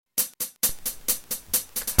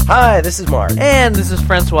Hi, this is Mark. And this is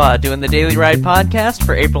Francois doing the Daily Ride podcast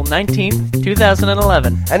for April 19th,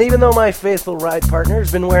 2011. And even though my faithful ride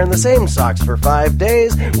partner's been wearing the same socks for 5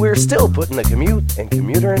 days, we're still putting the commute in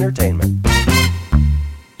commuter entertainment.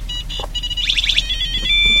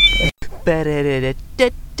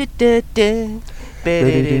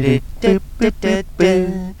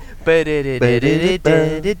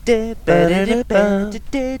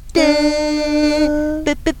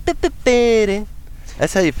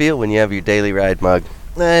 That's how you feel when you have your Daily Ride mug.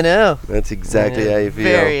 I know. That's exactly how you feel.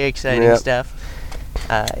 Very exciting stuff.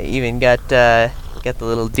 Even got the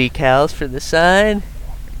little decals for the sign.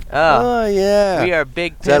 Oh yeah. We are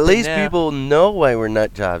big pimping so at least now. people know why we're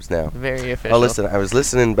nut jobs now. Very official. Oh, listen, I was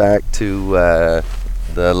listening back to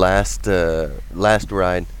the last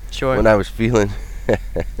ride. Sure. When I was feeling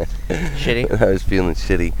shitty. When I was feeling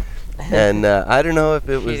shitty. And I don't know if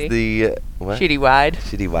it was the what? Shitty wide.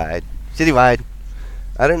 Shitty wide. Shitty wide.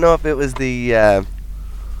 I don't know if it was the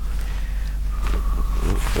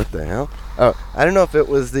what the hell? Oh, I don't know if it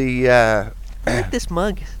was the I like this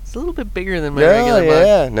mug. It's a little bit bigger than my regular mug.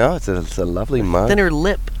 Yeah, no, it's a lovely mug. Thinner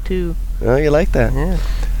lip too. Oh, you like that? Yeah.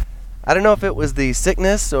 I don't know if it was the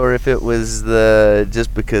sickness or if it was the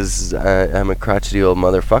just because I'm a crotchety old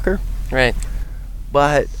motherfucker. Right.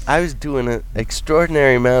 But I was doing an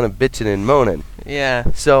extraordinary amount of bitching and moaning.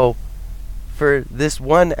 Yeah. So, for this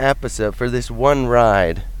one episode, for this one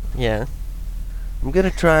ride, yeah, I'm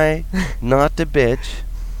gonna try not to bitch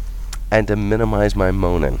and to minimize my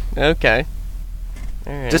moaning. Okay.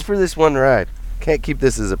 All right. Just for this one ride. Can't keep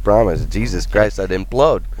this as a promise. Jesus Christ, I'd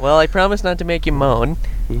implode. Well, I promise not to make you moan.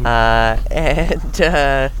 Mhm. And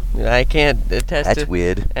I can't attest That's to.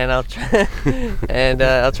 weird. And I'll try. And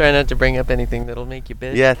I'll try not to bring up anything that'll make you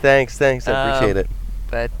bitch. Yeah, thanks. I appreciate it.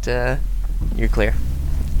 But you're clear.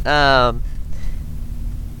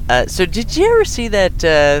 So did you ever see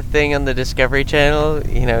that thing on the Discovery Channel?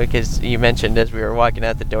 You know, because you mentioned as we were walking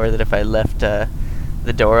out the door that if I left the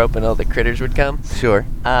door open, all the critters would come. Sure.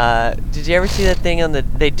 Did you ever see that thing on the?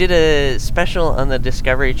 They did a special on the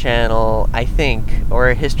Discovery Channel, I think, or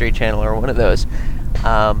a History Channel, or one of those.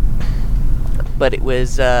 But it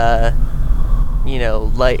was, like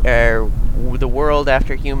the world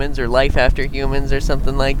after humans, or life after humans, or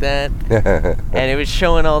something like that. And it was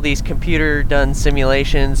showing all these computer-done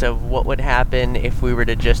simulations of what would happen if we were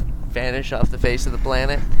to just vanish off the face of the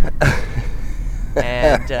planet.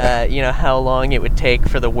 And how long it would take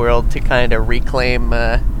for the world to kind of reclaim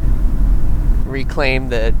the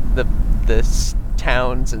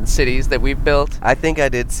towns and cities that we've built. I think I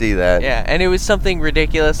did see that. Yeah, and it was something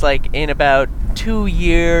ridiculous, like in about 2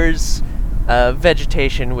 years,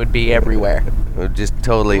 vegetation would be everywhere. It would just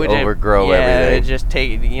totally overgrow everything. Yeah, it just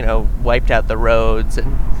wiped out the roads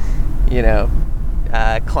and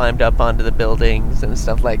climbed up onto the buildings and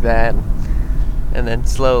stuff like that. And then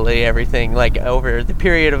slowly everything, like over the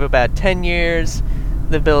period of about 10 years,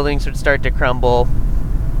 the buildings would start to crumble.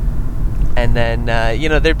 And then,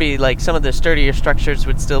 there'd be like some of the sturdier structures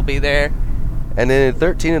would still be there. And then in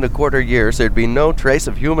 13 and a quarter years, there'd be no trace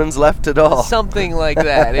of humans left at all. Something like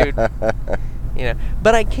that. It would,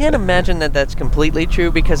 But I can't imagine that that's completely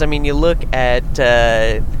true because, you look at...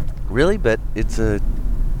 Really? But it's a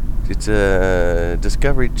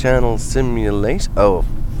Discovery Channel simulation. Oh,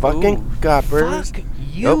 fucking coppers. Fuck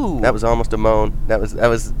you. Oh, that was almost a moan. That was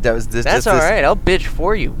this. That's all right. I'll bitch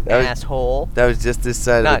for you, asshole. That was just this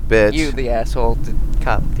side Not of the bitch. you, the asshole. The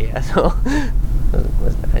cop, the asshole. I'm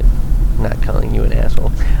not calling you an asshole.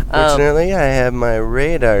 Fortunately, I have my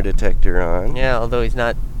radar detector on. Yeah, although he's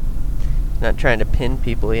not trying to pin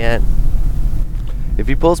people yet. If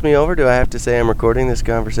he pulls me over, do I have to say I'm recording this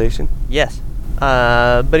conversation? Yes.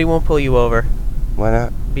 But he won't pull you over. Why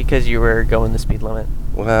not? Because you were going the speed limit.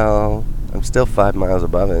 Well, I'm still 5 miles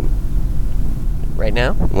above it. Right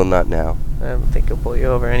now? Well, not now. I don't think he'll pull you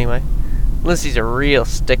over anyway. Unless he's a real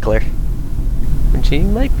stickler. Which he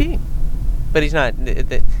might be. But he's not.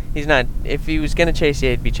 He's not. If he was going to chase you,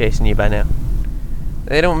 he'd be chasing you by now.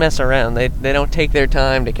 They don't mess around. They don't take their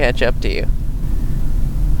time to catch up to you.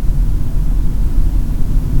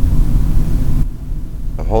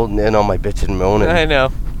 I'm holding in on my bitch and moaning. I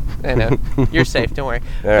know. You're safe. Don't worry.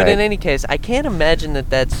 But right. In any case, I can't imagine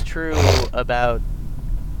that that's true about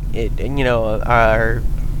it.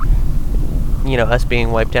 Us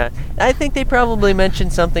being wiped out. I think they probably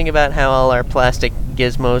mentioned something about how all our plastic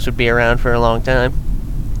gizmos would be around for a long time.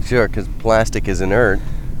 Sure, because plastic is inert.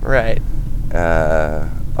 Right.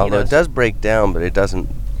 Although it does break down, but it doesn't...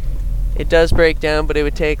 It does break down, but it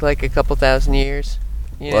would take like a couple thousand years.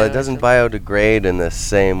 Well, it doesn't biodegrade in the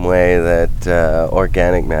same way that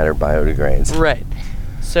organic matter biodegrades. Right.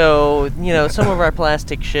 So, some of our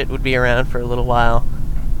plastic shit would be around for a little while.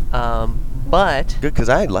 But... Good, because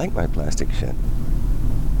I like my plastic shit.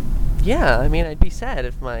 Yeah, I mean, I'd be sad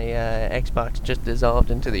if my Xbox just dissolved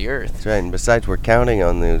into the earth. That's right, and besides, we're counting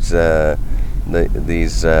on these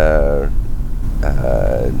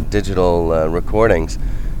digital recordings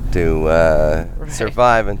to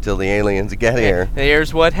survive until the aliens get here.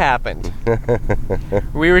 Here's what happened.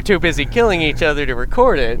 We were too busy killing each other to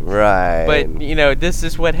record it. Right. But, this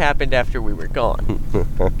is what happened after we were gone.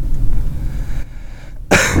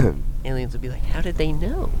 Aliens would be like, how did they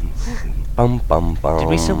know? Bum, bum, bum. Did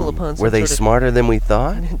we stumble upon some Were they sort of- smarter than we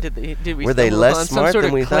thought? Did we Were they stumble less upon some smart sort than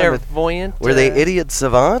of we thought? clairvoyant? Were they idiot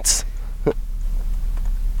savants?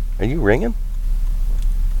 Are you ringing?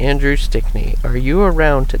 Andrew Stickney, are you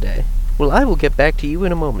around today? Well, I will get back to you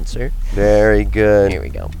in a moment, sir. Very good. Here we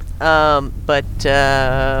go. What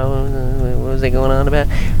was I going on about?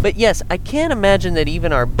 But yes, I can't imagine that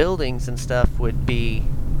even our buildings and stuff would be,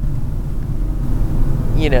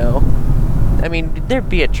 I mean, there'd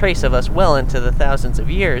be a trace of us well into the thousands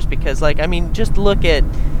of years because, just look at,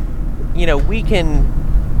 we can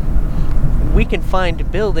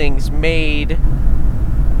find buildings made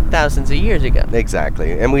thousands of years ago.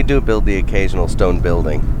 Exactly. And we do build the occasional stone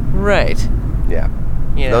building. Right. Yeah.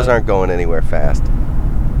 Those aren't going anywhere fast.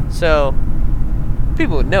 So,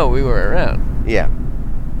 people would know we were around. Yeah.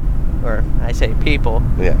 Or, I say people.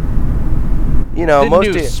 Yeah. The most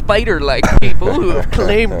new spider-like people who have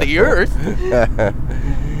claimed the earth.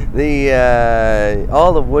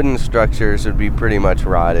 All the wooden structures would be pretty much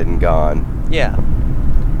rotted and gone. Yeah.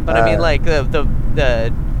 But I mean,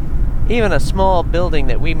 the even a small building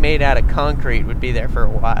that we made out of concrete would be there for a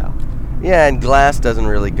while. Yeah, and glass doesn't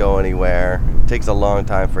really go anywhere. It takes a long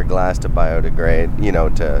time for glass to biodegrade,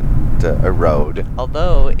 to erode.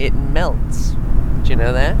 Although it melts. Did you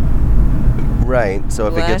know that? Right, so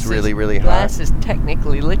if it gets really, really hot... Glass is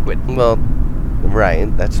technically liquid. Well, right,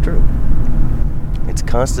 that's true. It's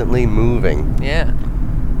constantly moving. Yeah.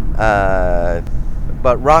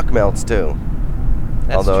 But rock melts too.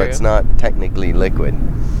 That's although true. It's not technically liquid.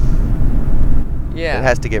 Yeah. It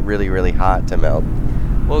has to get really, really hot to melt.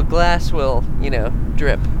 Well, glass will,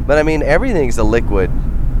 drip. But I mean, everything's a liquid.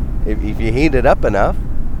 If you heat it up enough.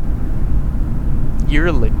 You're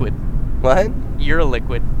a liquid. What? You're a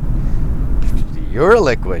liquid. You're a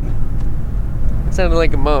liquid. It sounded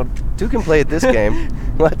like a moan. Two can play at this game.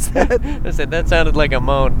 What's that? I said that sounded like a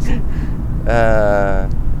moan. Or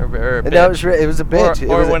a bitch. No, it was a bitch.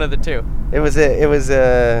 Or one of the two. It was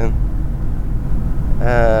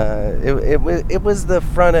the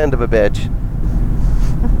front end of a bitch.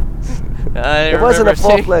 I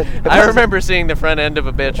remember seeing the front end of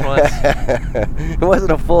a bitch once. It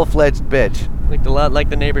wasn't a full-fledged bitch. Looked a lot like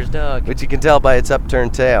the neighbor's dog. Which you can tell by its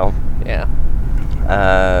upturned tail. Yeah.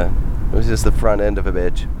 It was just the front end of a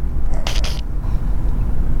bitch.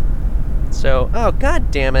 So, oh, god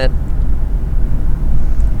damn it.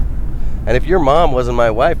 And if your mom wasn't my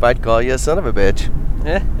wife, I'd call you a son of a bitch.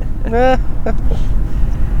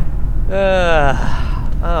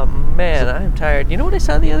 Oh man, I'm tired. You know what I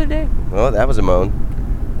saw the other day? Well, that was a moan.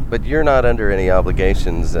 But you're not under any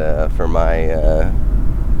obligations for my vow.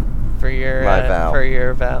 For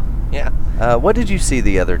your vow. Yeah. What did you see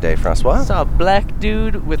the other day, Francois? I saw a black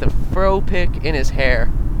dude with a fro pick in his hair.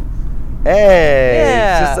 Hey!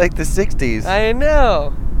 Yeah. Just like the 60s. I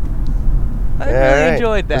know. I really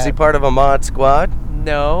enjoyed that. Was he part of a mod squad?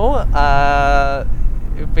 No.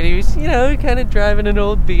 But he was, kind of driving an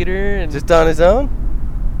old beater and just on his own?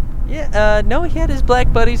 Yeah. No, he had his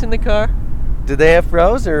black buddies in the car. Did they have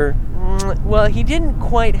fros or? Well, he didn't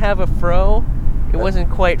quite have a fro. It wasn't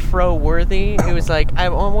quite fro worthy. It was like I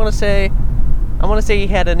want to say he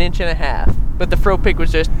had an inch and a half, but the fro pick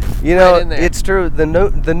was just right in there. It's true. The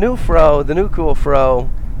new cool fro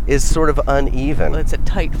is sort of uneven. Well, it's a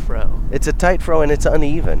tight fro. It's a tight fro and it's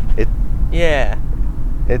uneven. Yeah.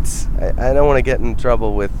 I don't want to get in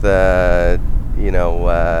trouble with the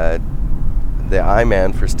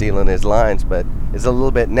I-Man for stealing his lines, but it's a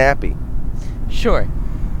little bit nappy. Sure.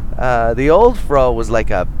 The old fro was like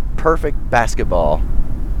a perfect basketball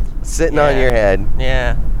sitting on your head.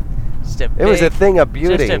 Yeah. It was a thing of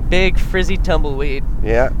beauty. Just a big frizzy tumbleweed.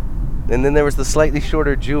 Yeah. And then there was the slightly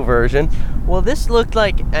shorter Jew version. Well, this looked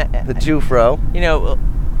like the Jew fro.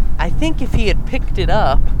 I think if he had picked it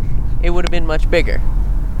up, it would have been much bigger.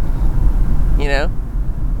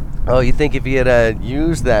 Oh, you think if he had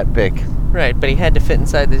used that pick? Right, but he had to fit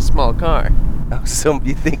inside this small car. Oh, so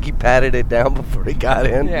you think he patted it down before he got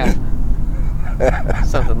in? Yeah.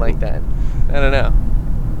 Something like that. I don't know.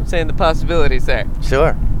 I'm saying the possibilities there.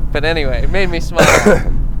 Sure. But anyway, it made me smile.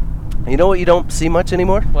 You know what you don't see much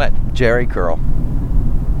anymore? What? Jerry curl.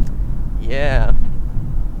 Yeah.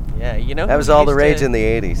 Yeah, you know That who was all the used rage to- in the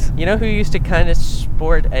 80s. You know who used to kind of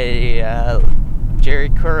sport a Jerry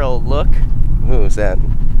curl look? Who was that?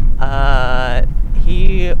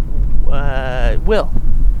 Will.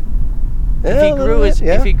 Yeah, If a he little grew bit, his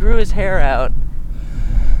yeah. if he grew his hair out,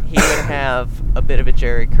 he would have a bit of a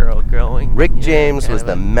Jerry curl growing. Rick you know, James kind was of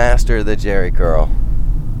the a- master of the Jerry curl.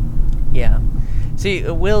 Yeah. See,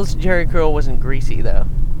 Will's Jerry curl wasn't greasy though.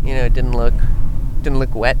 You know, it didn't look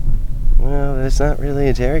wet. Well, it's not really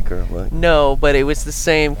a Jerry curl look. No, but it was the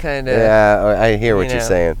same kind of. Yeah, I hear what you you're know.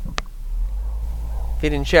 saying. If he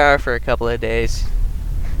didn't shower for a couple of days,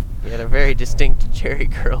 he had a very distinct Jerry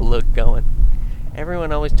curl look going.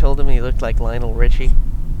 Everyone always told him he looked like Lionel Richie.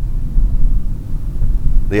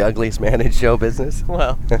 The ugliest man in show business.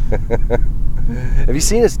 Well, Have you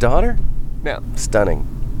seen his daughter? no. Stunning.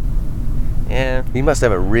 Yeah, He must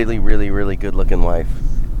have a really, really, really good-looking wife.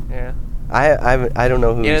 yeah. I don't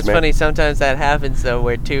know who You know, he's it's married. funny, sometimes that happens, though,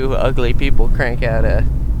 where two ugly people crank out a...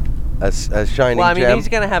 A shining Well, I mean, gem. he's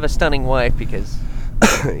going to have a stunning wife because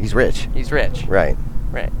He's rich. he's rich. Right.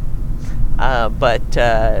 Right.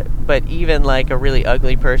 But even, like, a really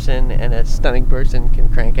ugly person and a stunning person can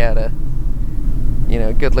crank out a, you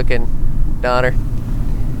know, good-looking daughter.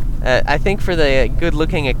 I think for the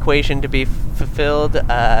good-looking equation to be fulfilled,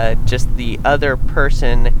 just the other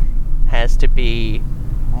person has to be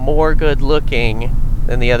more good-looking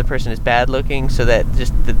than the other person is bad-looking, so that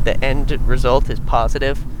just the end result is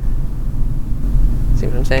positive. See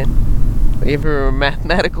what I'm saying? If you're a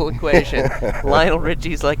mathematical equation, Lionel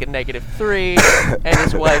Richie's like a -3, and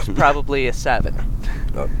his wife's probably a 7.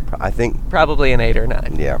 I think, Probably an 8 or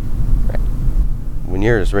 9. yeah. Right. When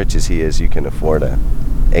you're as rich as he is, you can afford a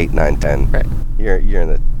 8, 9, 10. Right. You're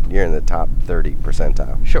in the top 30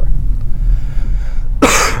 percentile. Sure.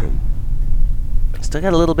 Still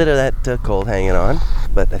got a little bit of that cold hanging on,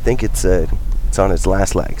 but I think it's on its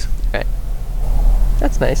last legs. Right.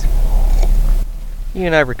 That's nice. You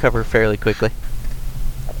and I recover fairly quickly.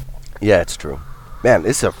 Yeah, it's true. Man,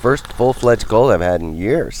 this is the first full-fledged cold I've had in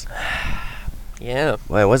years. Yeah.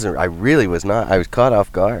 Well, I really was not. I was caught off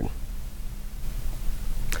guard.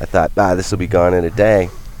 I thought, this will be gone in a day.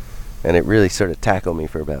 And it really sort of tackled me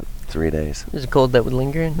for about 3 days. There's a cold that would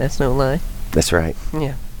linger, and that's no lie. That's right.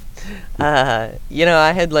 Yeah. You know,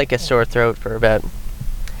 I had like a sore throat for about...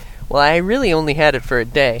 Well, I really only had it for a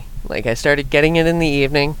day. Like, I started getting it in the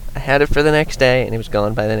evening, I had it for the next day, and it was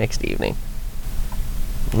gone by the next evening.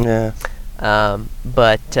 Yeah.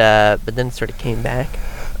 But then it sort of came back.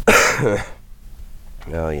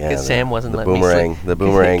 Oh, yeah. Because Sam wasn't letting boomerang, me sleep. The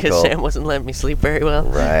boomerang Because cold. Sam wasn't letting me sleep very well.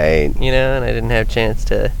 Right. You know, and I didn't have a chance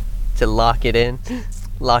to lock it in.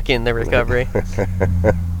 Lock in the recovery.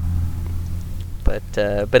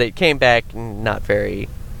 But it came back not very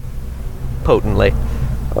potently.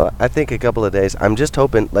 Well, I think a couple of days. I'm just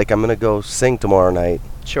hoping, like, I'm going to go sing tomorrow night.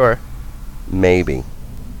 Sure. Maybe.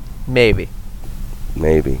 Maybe.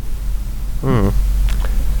 Hmm.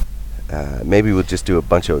 Maybe we'll just do a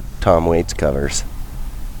bunch of Tom Waits covers.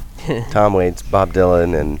 Tom Waits, Bob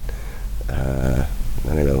Dylan, and I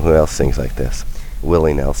don't know who else sings like this.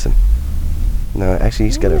 Willie Nelson. No, actually,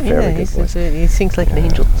 he's got a fairly good voice. He sings like an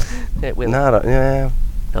angel. That will. Yeah.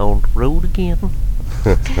 On the road again.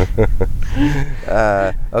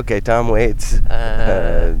 Okay, Tom Waits,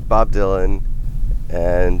 Bob Dylan,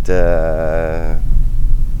 and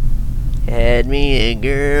Had me a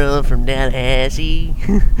girl from Tallahassee.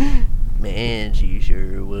 Man, she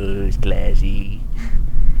sure was classy.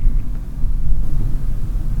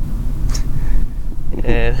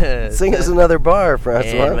 And, sing us another bar,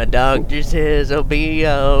 Francois. and my doctor says I'll be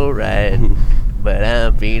alright, but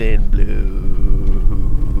I'm feeling blue.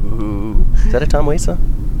 Is that a Tom Waits song?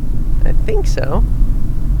 I think so.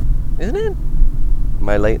 Isn't it?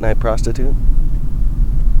 My Late Night Prostitute?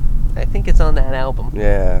 I think it's on that album.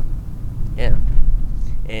 Yeah. Yeah.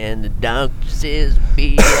 And the doctor says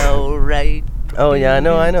be alright. Oh yeah, I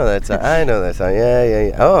know that song. I know that song.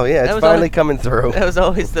 Yeah. Oh yeah, That it's was finally on- coming through. That was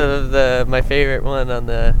always the my favorite one on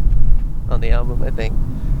the album, I think.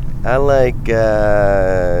 I like.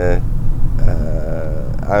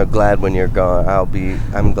 I'm glad when you're gone.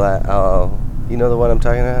 I'm glad. Oh, you know the one I'm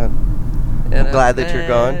talking about. And I'm glad that you're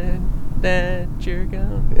gone. That you're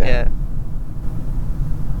gone. Yeah.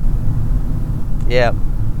 Yeah.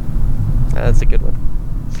 That's a good one.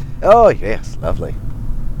 Oh yes, lovely.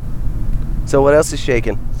 So what else is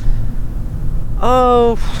shaking?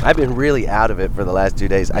 Oh, I've been really out of it for the last 2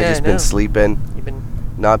 days. I've Yeah, just I been know. sleeping, you've been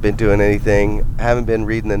not been doing anything. Haven't been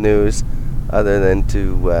reading the news, other than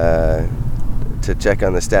to to check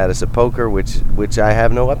on the status of poker, which I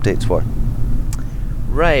have no updates for.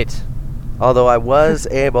 Right. Although I was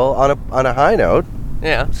able, on a high note,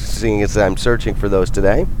 Yeah. seeing as I'm searching for those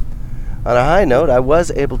today, on a high note, I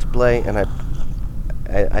was able to play, and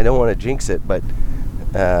I don't want to jinx it, but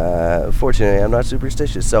fortunately I'm not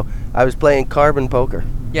superstitious, so I was playing carbon poker.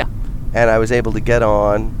 Yeah. And I was able to get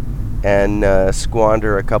on and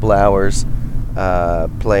squander a couple hours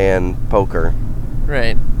playing poker.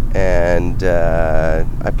 Right. And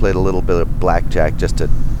I played a little bit of blackjack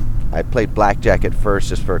I played blackjack at first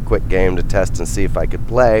just for a quick game to test and see if I could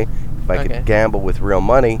play, if I could gamble with real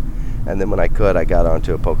money, and then when I could, I got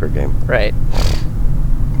onto a poker game. Right.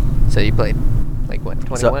 So you played, like what,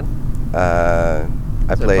 21? I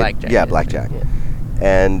So played, blackjack. blackjack. Yeah.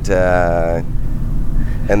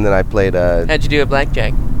 And then I played How'd you do at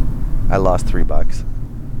blackjack? I lost $3.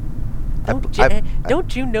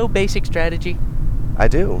 Don't you know basic strategy? I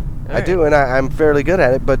do. I Alright. do, and I'm fairly good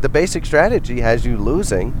at it, but the basic strategy has you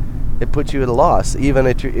losing. It puts you at a loss, even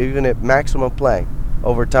at maximum play.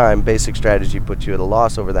 Over time, basic strategy puts you at a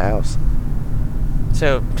loss over the house.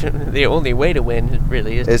 So the only way to win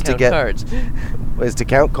really is to count cards. Is to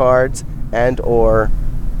count cards and or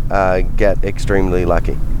get extremely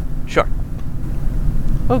lucky. Sure.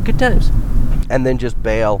 Oh, good times. And then just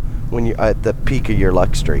bail when you're at the peak of your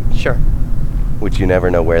luck streak, Sure. which you never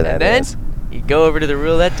know where that And then is. you go over to the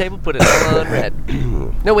roulette table, put it all on red.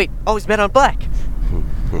 No, wait. Always bet on black.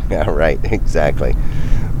 Yeah, right, exactly.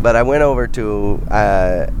 But I went over to,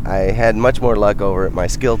 I had much more luck over at my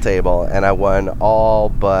skill table, and I won all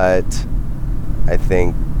but, I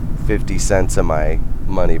think, 50 cents of my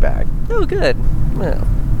money back. Oh, good. Well,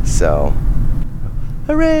 So,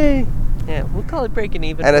 hooray! yeah, we'll call it breaking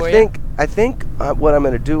even And for I think what I'm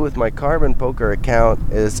going to do with my carbon poker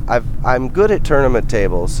account is I'm good at tournament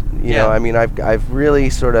tables. You know, I mean, I've really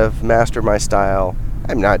sort of mastered my style.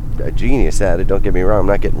 I'm not a genius at it. Don't get me wrong. I'm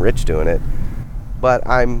not getting rich doing it, but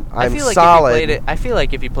I'm I feel like solid. If you played it, I feel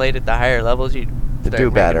like if you played at the higher levels, you'd start do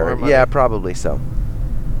making better. more money. Yeah, probably so.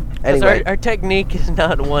 'Cause Anyway, our technique is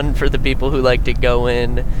not one for the people who like to go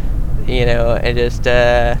in, you know, and just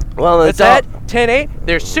well, what's that? 10-8.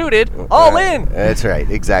 They're suited, all in. That's right,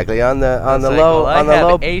 exactly. On the It's like, low, well, on the I have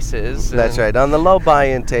low. aces. That's and- right. On the low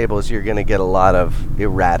buy-in tables, you're going to get a lot of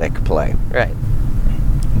erratic play. Right.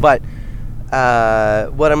 But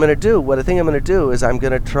what I think I'm going to do is I'm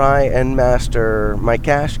going to try and master my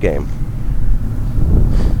cash game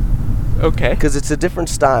Okay. because it's a different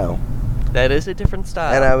style. That is a different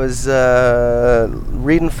style. And I was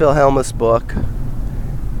reading Phil Hellmuth's book,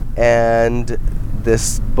 and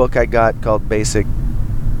this book I got called Basic,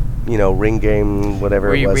 Ring Game, whatever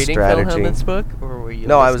were it you was, reading strategy. Phil Hellmuth's book, or were you?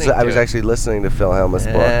 No, I was listening to it? actually listening to Phil Hellmuth's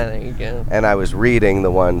book, There you go. and I was reading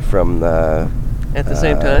the one from the. At the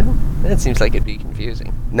same time, that seems like it'd be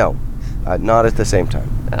confusing. No, not at the same time.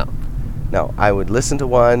 Oh. No, I would listen to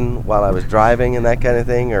one while I was driving and that kind of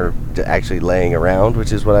thing, or actually laying around,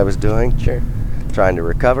 which is what I was doing, Sure. trying to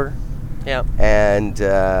recover. Yeah. And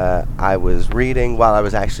I was reading while I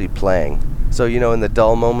was actually playing. So, in the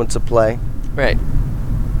dull moments of play. Right.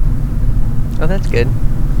 Oh, that's good.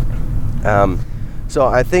 So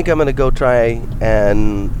I think I'm going to go try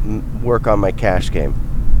and work on my cash game.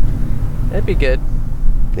 That'd be good.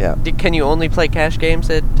 Yeah. Can you only play cash games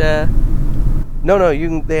at? No,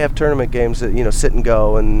 they have tournament games that, sit and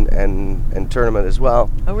go and tournament as well.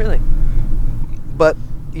 Oh, really? But,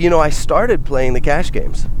 I started playing the cash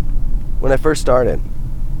games when I first started.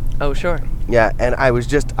 Oh, sure. Yeah, and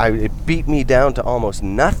it beat me down to almost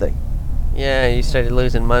nothing. Yeah, you started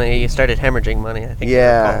losing money. You started hemorrhaging money. I think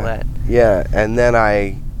I recall that. Yeah, and then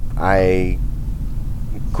I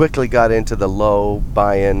quickly got into the low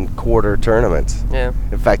buy-in quarter tournaments. Yeah.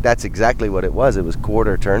 In fact, that's exactly what it was. It was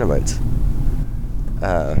quarter tournaments.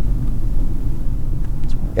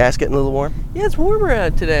 Yeah, it's getting a little warm. Yeah, it's warmer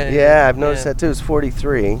out today. Yeah, I've noticed that too. It's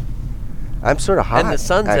 43. I'm sort of hot. And the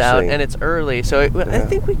sun's actually. out, and it's early, so I Yeah.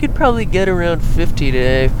 think we could probably get around 50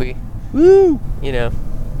 today if we, Woo! if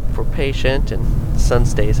we're patient and the sun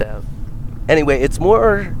stays out. Anyway, it's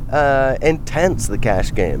more intense, the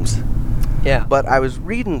cash games. Yeah. But I was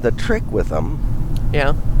reading the trick with them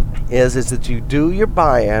Yeah. is that you do your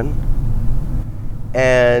buy-in,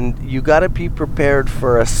 and you got to be prepared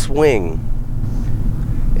for a swing.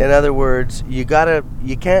 In other words, you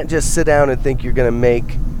can't just sit down and think you're going to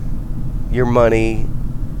make your money,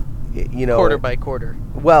 Quarter by quarter.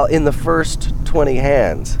 well, in the first 20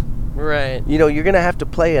 hands. Right. You're going to have to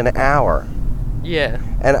play an hour. Yeah.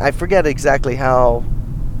 And I forget exactly how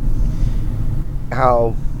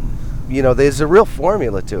there's a real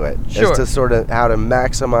formula to it Sure. as to sort of how to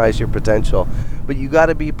maximize your potential. but you got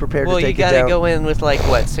to be prepared Well, to you take it gotta down. go in with like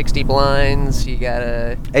what, 60 blinds. You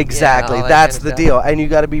gotta Exactly, all that that's kind the of deal, and you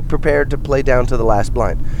got to be prepared to play down to the last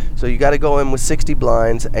blind. So you got to go in with 60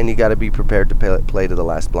 blinds, and you got to be prepared to play to the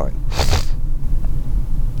last blind. stuff.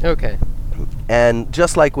 Okay. And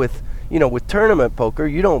just like with with tournament poker,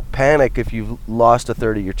 you don't panic if you've lost a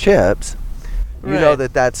third of your chips. You know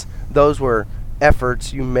Right. those were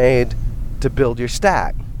efforts you made to build your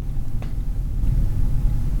stack.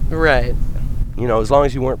 Right. As long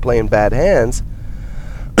as you weren't playing bad hands.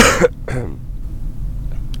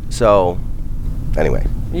 So, anyway,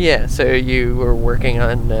 Yeah. So you were working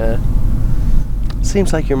on.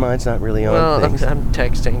 seems like your mind's not really on Well, things. I'm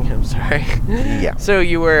texting. I'm sorry. Yeah. So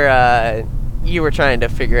you were trying to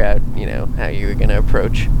figure out how you were gonna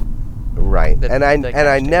approach. Right. The- And I the and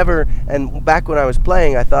I cash never and back when I was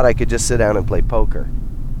playing, I thought I could just sit down and play poker.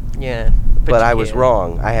 Yeah. But you I was can't.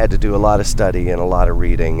 wrong. I had to do a lot of study and a lot of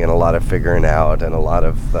reading and a lot of figuring out and a lot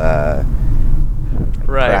of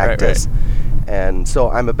practice. And so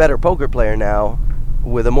I'm a better poker player now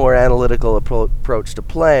with a more analytical approach to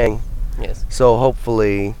playing. Yes. So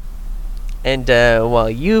hopefully, And while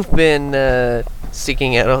you've been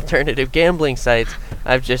seeking out alternative gambling sites,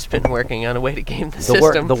 I've just been working on a way to game the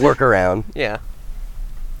system. the workaround. Yeah.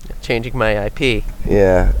 Changing my IP.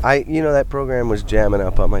 Yeah. That program was jamming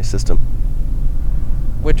up on my system.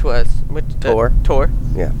 Which was? Tor. Tor?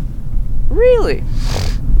 Yeah. Really?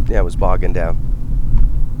 Yeah, it was bogging down.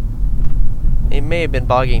 It may have been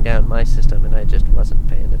bogging down my system and I just wasn't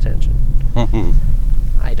paying attention.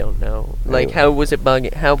 I don't know. Like, Anyway. how was it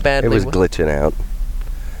bugging? How badly It was glitching out.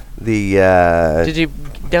 Did you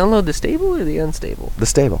download the stable or the unstable? The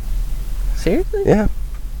stable. Seriously? Yeah.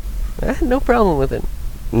 I had no problem with it.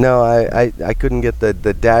 No, I couldn't get the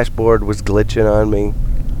dashboard was glitching on me.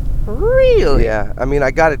 Really? Yeah. I mean,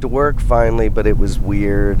 I got it to work finally, but it was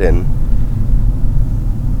weird and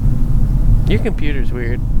Your computer's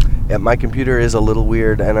weird. yeah, my computer is a little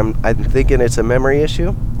weird and I'm thinking it's a memory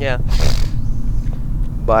issue, Yeah.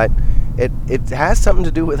 but it has something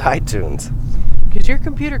to do with iTunes. Because your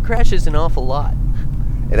computer crashes an awful lot.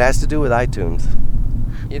 It has to do with iTunes.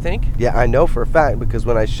 You think? Yeah, I know for a fact because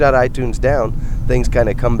when I shut iTunes down, things kind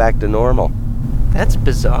of come back to normal. That's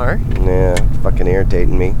bizarre. Yeah, it's fucking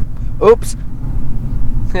irritating me. Oops.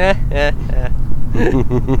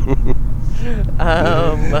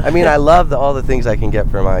 I mean, I love all the things I can get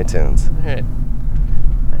from iTunes. Alright.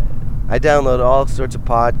 I download all sorts of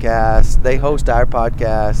podcasts. They host our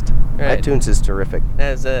podcast. Right. iTunes is terrific.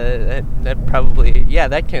 That probably, yeah,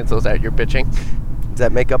 that cancels out your bitching. Does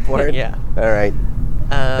that make up for it? Yeah. All right.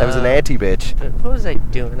 That was an anti-bitch. What was I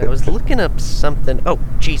doing? I was looking up something. Oh,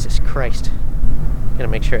 Jesus Christ. Gotta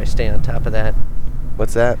make sure I stay on top of that.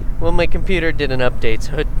 What's that? Well, my computer did an update,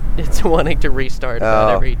 so it's wanting to restart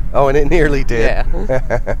about every... Oh, and it nearly did.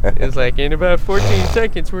 Yeah. It's like, in about 14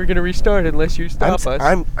 seconds, we're gonna restart unless you stop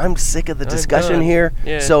us. I'm sick of the I'm discussion done. here.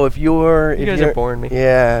 Yeah. So if you're... You if guys you're, are boring me.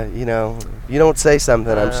 Yeah, if you don't say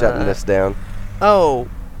something, I'm shutting this down. Oh,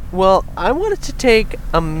 well, I wanted to take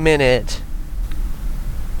a minute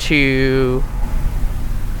to...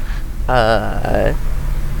 I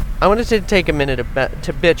wanted to take a minute to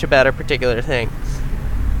bitch about a particular thing.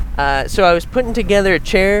 So I was putting together a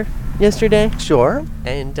chair yesterday, Sure.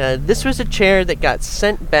 and this was a chair that got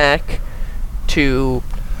sent back to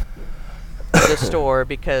the store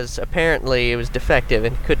because apparently it was defective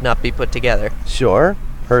and could not be put together. Sure.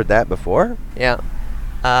 Heard that before. Yeah.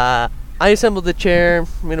 I assembled the chair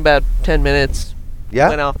in about 10 minutes. Yeah.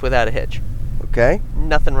 Went off without a hitch. Okay.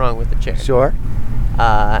 Nothing wrong with the chair. Sure.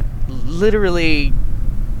 Literally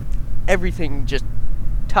everything just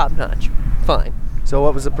top notch. Fine. So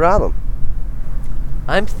what was the problem?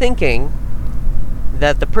 I'm thinking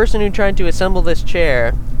that the person who tried to assemble this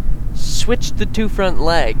chair switched the two front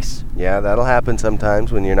legs. Yeah, that'll happen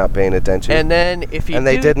sometimes when you're not paying attention. And then if you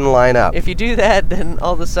they didn't line up. If you do that, then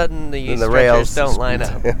all of a sudden the And the stretchers rails don't line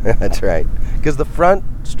up. That's right. Because the front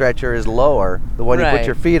stretcher is lower. The one you put Right.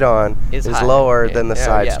 your feet on is high. lower Yeah, than the yeah,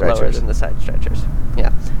 side yeah, stretchers. lower than the side stretchers.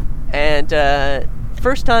 Yeah. And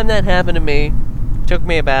first time that happened to me, took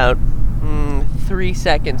me about 3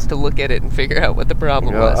 seconds to look at it and figure out what the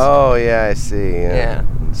problem was. Oh, yeah, I see. Yeah.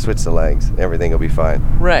 Switch the legs. Everything will be fine.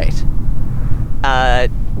 Right.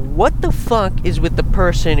 What the fuck is with the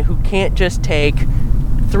person who can't just take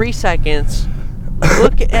 3 seconds,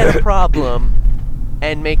 look at a problem,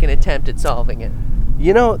 and make an attempt at solving it?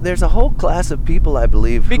 There's a whole class of people, I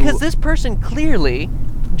believe, Because who... this person clearly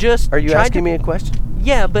just Are you tried asking to... me a question?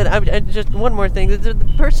 Yeah, but I just one more thing. The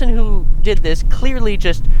person who did this clearly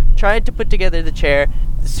just tried to put together the chair.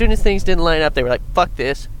 As soon as things didn't line up, they were like, "Fuck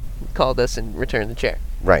this," called us and returned the chair.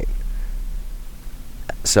 Right.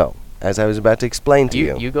 So, as I was about to explain to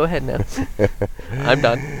You go ahead now. I'm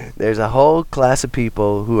done. there's a whole class of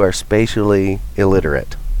people who are spatially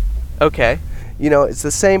illiterate. Okay. You know, it's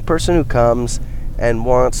the same person who comes and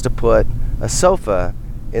wants to put a sofa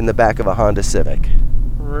in the back of a Honda Civic.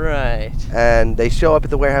 Right. And they show up at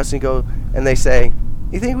the warehouse and they say,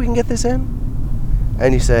 "You think we can get this in?"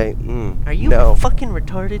 And you say, Are you no. fucking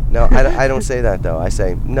retarded? No, I don't say that, though. I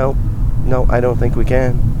say, no, I don't think we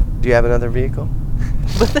can. Do you have another vehicle?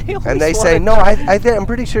 But they always And they say, want- no, I'm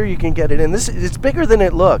pretty sure you can get it in. It's bigger than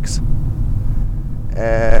it looks.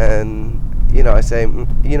 And, you know, I say,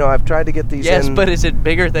 you know, I've tried to get these Yes, in. but is it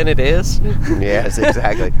bigger than it is? Yes,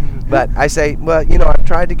 exactly. But I say, well, you know, I've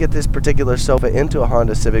tried to get this particular sofa into a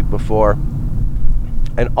Honda Civic before,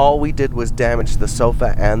 and all we did was damage the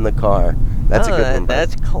sofa and the car. That's a good one. Bert.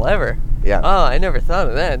 That's clever. Yeah. Oh, I never thought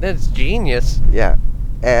of that. That's genius. Yeah.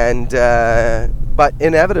 And, but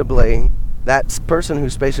inevitably, that person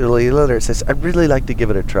who's spatially illiterate says, I'd really like to give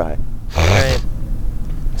it a try. Right.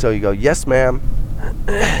 So you go, yes, ma'am.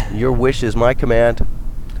 Your wish is my command.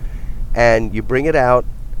 And you bring it out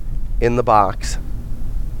in the box.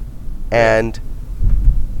 And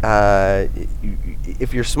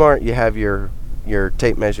if you're smart, you have your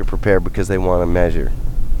tape measure prepared because they want to measure.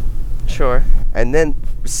 Sure. And then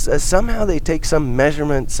somehow they take some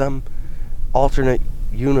measurement, some alternate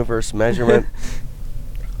universe measurement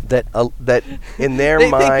that in their They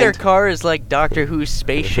mind think their car is like Doctor Who's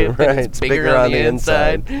spaceship, right, and it's bigger on the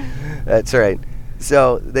inside. That's right.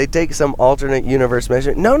 So they take some alternate universe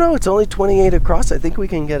measure. No, it's only 28 across. I think we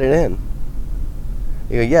can get it in.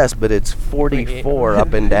 You go, yes, but it's 44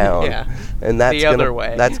 up and down. Yeah. And that's The other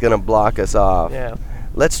way. That's gonna block us off. Yeah.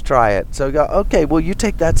 Let's try it. So we go, okay, well, you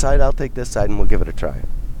take that side, I'll take this side, and we'll give it a try.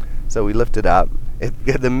 So we lift it up.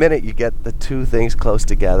 The minute you get the two things close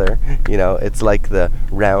together, you know, it's like the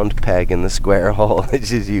round peg in the square hole. It's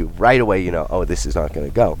just you. Right away, you know, oh, this is not going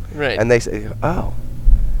to go. Right. And they say, oh,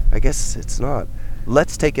 I guess it's not.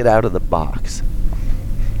 Let's take it out of the box.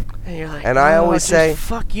 And you're like, And I always just say-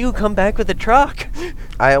 fuck you, come back with a truck.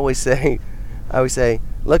 I always say,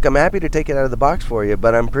 look, I'm happy to take it out of the box for you,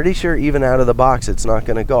 but I'm pretty sure even out of the box it's not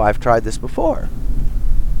going to go. I've tried this before.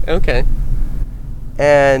 Okay.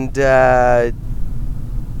 And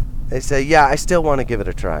they say, yeah, I still want to give it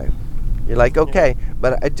a try. You're like, okay,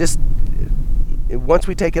 but once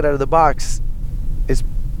we take it out of the box, it's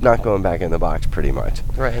not going back in the box pretty much.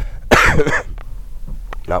 Right.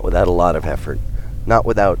 Not without a lot of effort. Not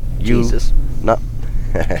without you. Jesus. Not.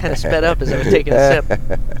 Kind of sped up as I was taking a sip.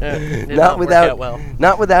 Did not work out well.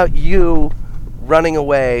 Not without you running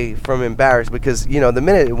away from embarrassed, because, you know, the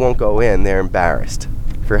minute it won't go in, they're embarrassed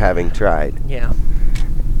for having tried. Yeah.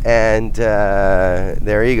 And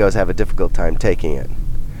their egos have a difficult time taking it,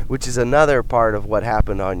 which is another part of what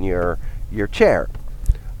happened on your chair,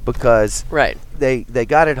 because Right. they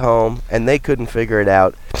got it home and they couldn't figure it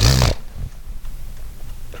out.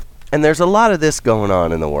 And there's a lot of this going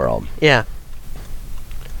on in the world. Yeah.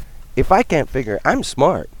 If I can't figure it, I'm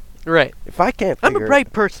smart. Right. If I can't I'm figure a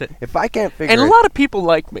bright person. if I can't figure And a it, lot of people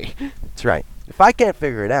like me. that's right. If I can't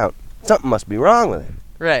figure it out, something must be wrong with it.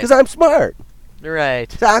 Right. Because I'm smart. Right.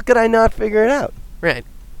 So how could I not figure it out? Right.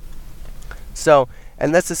 So,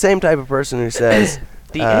 and that's the same type of person who says,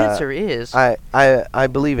 The answer is I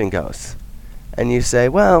believe in ghosts. And you say,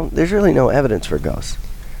 well, there's really no evidence for ghosts.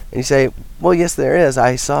 And you say, well, yes, there is.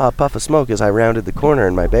 I saw a puff of smoke as I rounded the corner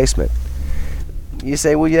in my basement. You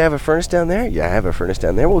say, well, you have a furnace down there? Yeah, I have a furnace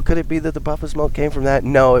down there. Well, could it be that the puff of smoke came from that?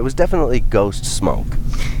 No, it was definitely ghost smoke.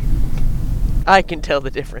 I can tell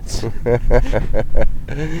the difference.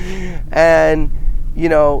 And, you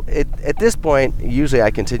know, at this point, usually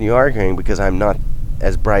I continue arguing because I'm not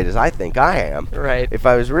as bright as I think I am. Right. If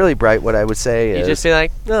I was really bright, what I would say You is... just be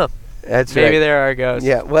like, no, That's maybe right. there are ghosts.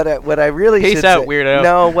 Yeah, what I really Peace should out, say, weirdo.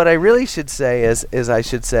 No, what I really should say is I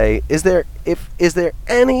should say, is there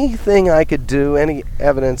anything I could do, any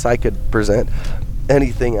evidence I could present,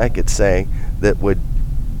 anything I could say that would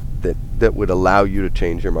allow you to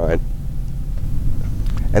change your mind?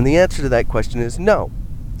 And the answer to that question is no,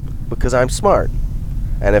 because I'm smart.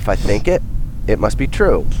 And if I think it, it must be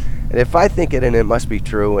true. And if I think it and it must be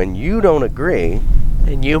true and you don't agree,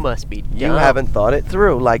 And you must be dumb. you haven't thought it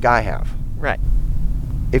through like I have. Right.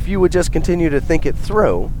 If you would just continue to think it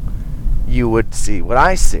through, you would see what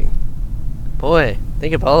I see. Boy,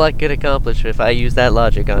 think of all I could accomplish if I use that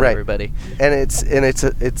logic on Right. everybody. And it's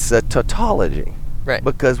a tautology. Right.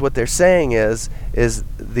 Because what they're saying is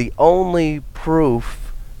the only proof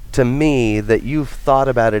to me that you've thought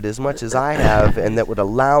about it as much as I have and that would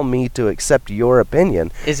allow me to accept your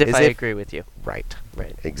opinion Is if I agree with you. Right.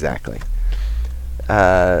 Right. Exactly.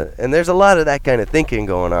 And there's a lot of that kind of thinking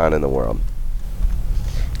going on in the world.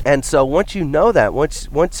 And so once you know that,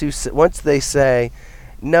 once they say,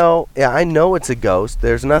 no, yeah, I know it's a ghost.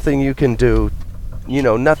 There's nothing you can do,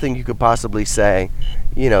 nothing you could possibly say.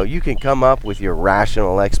 You can come up with your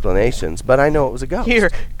rational explanations, but I know it was a ghost. Your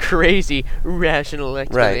crazy rational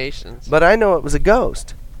explanations. Right. But I know it was a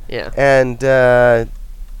ghost. Yeah.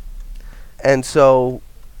 And so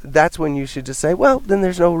that's when you should just say, well, then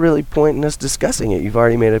there's no really point in us discussing it. You've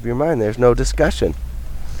already made up your mind. There's no discussion.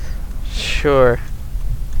 Sure.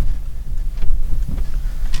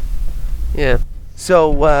 Yeah.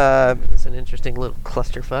 So, it's an interesting little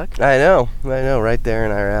clusterfuck. I know, right there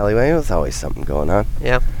in our alleyway. There's always something going on.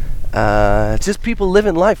 Yeah. It's just people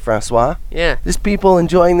living life, Francois. Yeah. Just people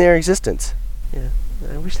enjoying their existence. Yeah.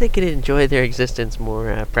 I wish they could enjoy their existence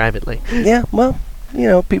more privately. Yeah, well,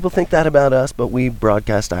 people think that about us, but we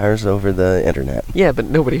broadcast ours over the internet. Yeah, but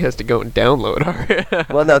nobody has to go and download our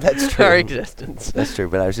well, no, that's true. our existence. That's true,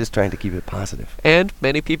 but I was just trying to keep it positive. And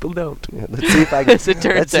many people don't. Yeah, let's see if I can. As it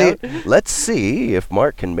turns out. Let's see if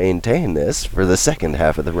Mark can maintain this for the second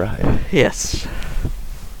half of the ride. Yes.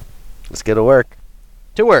 Let's get to work.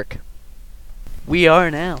 To work. We are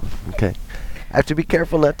now. Okay. I have to be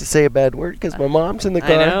careful not to say a bad word because my mom's in the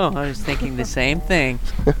car. I know. I was thinking the same thing.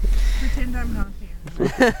 Pretend I'm not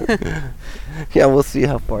here. Yeah, we'll see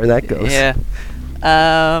how far that goes. Yeah.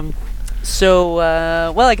 Well,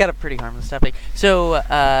 I got a pretty harmless topic. So,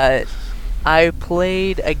 I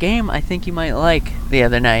played a game I think you might like the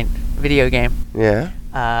other night. Video game. Yeah?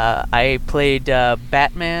 I played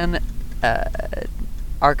Batman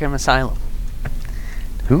Arkham Asylum.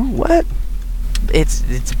 Who? What?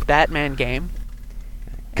 It's a Batman game.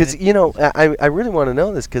 Because, I really want to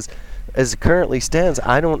know this because as it currently stands,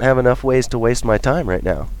 I don't have enough ways to waste my time right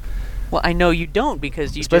now. Well, I know you don't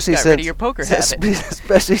because you Especially just got rid of your poker habit.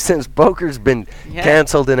 Especially since poker's been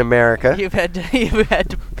canceled in America. You've had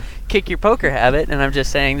to kick your poker habit, and I'm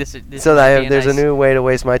just saying this so might be there's a new way to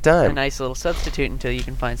waste my a time. nice little substitute until you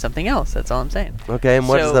can find something else. That's all I'm saying. Okay, and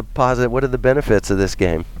what So- is the positive? What are the benefits of this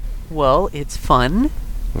game? Well, it's fun.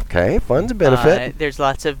 Okay, fun's a benefit. There's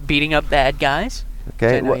lots of beating up bad guys.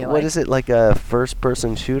 Okay, I know you what like. is it, like a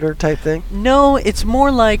first-person shooter type thing? No, it's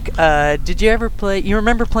more like, did you ever play, you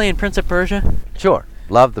remember playing Prince of Persia? Sure.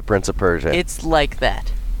 Love the Prince of Persia. It's like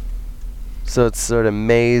that. So it's sort of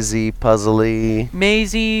mazy, puzzly.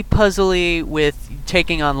 Mazy, puzzly, with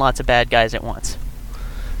taking on lots of bad guys at once.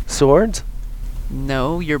 Swords?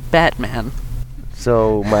 No, you're Batman.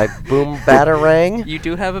 So my boom batarang? You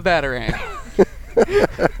do have a batarang.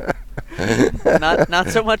 Not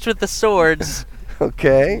so much with the swords,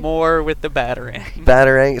 Okay. more with the batarang.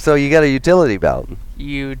 Batarang. So you got a utility belt.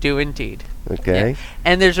 You do indeed. Okay. Yeah.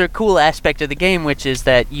 And there's a cool aspect of the game, which is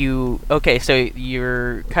that so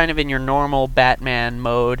you're kind of in your normal Batman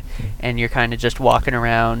mode, and you're kind of just walking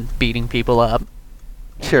around beating people up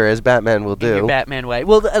Sure, as Batman will in your do. Batman way.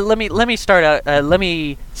 Well, let me start out. Let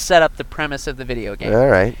me set up the premise of the video game. All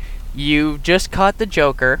right. You just caught the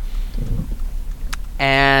Joker,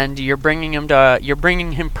 and you're bringing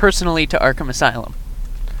him personally to Arkham Asylum.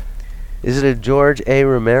 Is it a George A.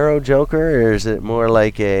 Romero Joker, or is it more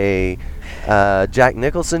like a Jack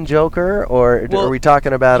Nicholson Joker, or Well, are we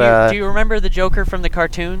talking about do you remember the Joker from the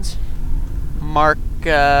cartoons? Mark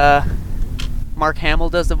Hamill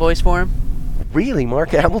does the voice for him. Really?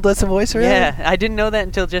 Mark Hamill does the voice for him? Yeah, I didn't know that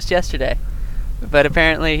until just yesterday. But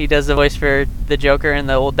apparently he does the voice for the Joker in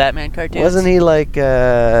the old Batman cartoons. Wasn't he like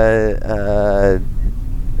Darth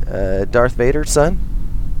Vader's son?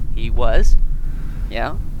 He was.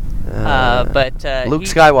 Yeah. But Luke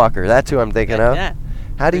Skywalker. That's who I'm thinking of. Yeah.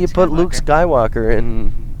 How do you Luke put Luke Skywalker.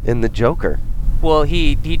 Skywalker in the Joker? Well,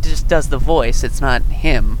 he just does the voice. It's not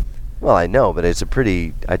him. Well, I know, but it's a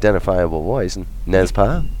pretty identifiable voice. N'est-ce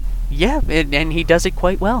pas? Yeah, and he does it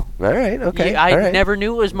quite well. All right. Okay. I all right. never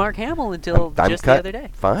knew it was Mark Hamill until I'm just cut. the other day.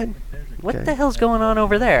 Fine. What Okay. the hell's going on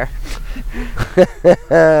over there? That's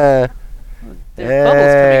There's bubbles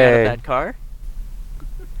coming out of that car.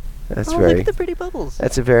 Look very. at the pretty bubbles.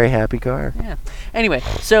 That's a very happy car. Yeah. Anyway,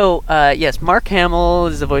 so yes, Mark Hamill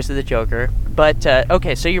is the voice of the Joker. But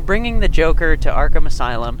okay, so you're bringing the Joker to Arkham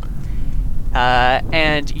Asylum,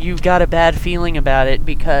 and you've got a bad feeling about it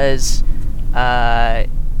because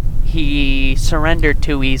he surrendered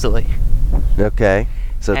too easily. Okay.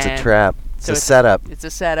 So it's a And trap. It's a setup. It's a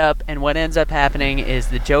setup, and what ends up happening is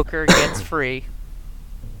the Joker gets free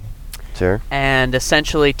Sure. and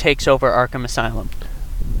essentially takes over Arkham Asylum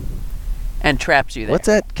and traps you there. What's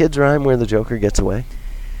that kid's rhyme where the Joker gets away?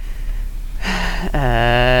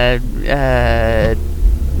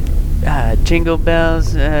 Jingle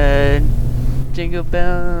bells. Jingle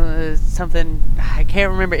Bell, something, I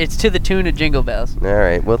can't remember. It's to the tune of Jingle Bells. All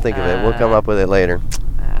right, we'll think of it. We'll come up with it later.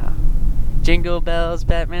 Jingle bells,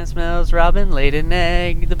 Batman smells, Robin laid an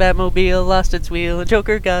egg, the Batmobile lost its wheel, and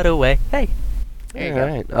Joker got away. Hey, there you All go.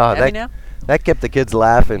 right. Oh, Happy now? that kept the kids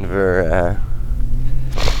laughing for.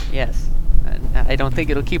 Yes. I don't think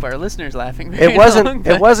it'll keep our listeners laughing very It wasn't. long, It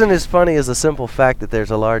but- wasn't as funny as the simple fact that there's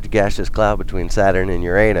a large gaseous cloud between Saturn and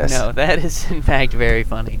Uranus. No, that is in fact very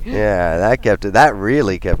funny. Yeah, that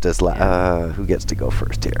really kept us. Who gets to go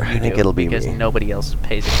first here? I think it'll be because me. nobody else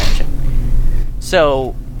pays attention.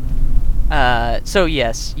 So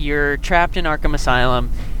yes, you're trapped in Arkham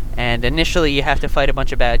Asylum, and initially you have to fight a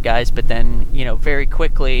bunch of bad guys, but then, very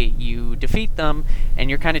quickly you defeat them, and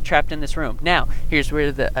you're kind of trapped in this room. Now, here's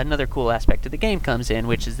where another cool aspect of the game comes in,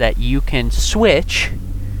 which is that you can switch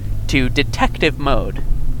to detective mode.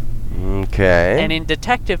 Okay. And in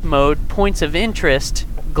detective mode, points of interest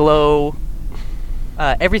glow.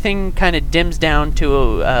 Everything kind of dims down to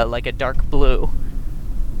like a dark blue.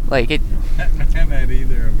 Like it. That man had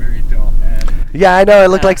either a very tall hat. Yeah, I know. It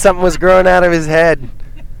looked like something was growing out of his head.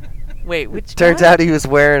 Wait, which? Turns guy? out he was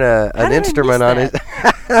wearing How an did I instrument miss on his.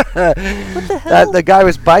 What the hell? The guy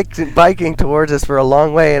was biking towards us for a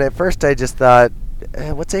long way, and at first I just thought,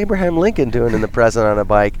 "What's Abraham Lincoln doing in the present on a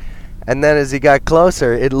bike?" And then as he got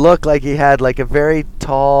closer, it looked like he had like a very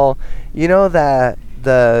tall, That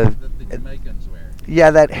the Jamaicans wear. yeah,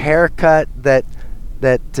 that haircut that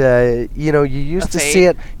you used to see fade?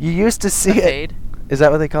 it. You used to see A it. fade? Is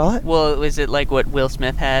that what they call it? Well, is it like what Will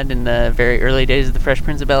Smith had in the very early days of The Fresh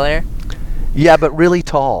Prince of Bel-Air? Yeah, but really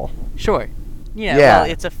tall. Sure. Yeah. Yeah. Well,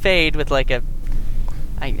 it's a fade with like a.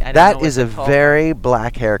 I don't know That what is a they're called. very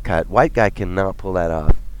black haircut. White guy cannot pull that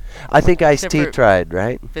off. I think Except Ice-T for tried,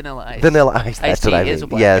 right? Vanilla Ice. Vanilla Ice. That's what I Ice-T is a mean.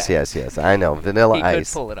 black Yes, guy. yes. I know. Vanilla He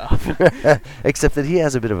Ice. could pull it off. Except that he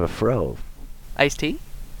has a bit of a fro. Ice-T?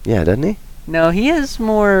 Yeah, doesn't he? No, he has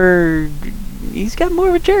more. He's got more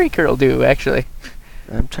of a Jerry curl do actually.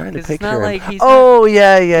 I'm trying to 'Cause it's picture not him. like he's Oh,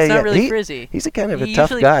 yeah. It's not really He- frizzy. He's a kind of a He tough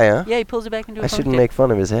usually- guy, huh? Yeah, he pulls it back into a I shouldn't pumpkin. make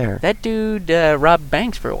fun of his hair. That dude robbed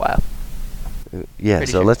banks for a while. Yeah,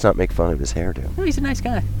 pretty so sure. let's not make fun of his hairdo. No, he's a nice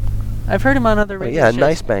guy. I've heard him on other radio Yeah, shows.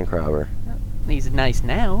 nice bank robber. He's nice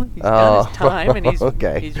now. He's done his Oh, time, and he's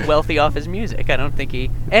okay. he's wealthy off his music. I don't think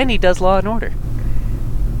and he does Law and Order.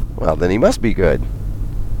 Well, then he must be good.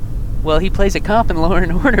 Well, he plays a cop in Law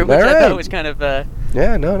and Order, which I Alright. thought was kind of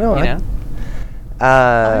Yeah, no. you know.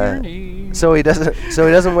 Irony. So he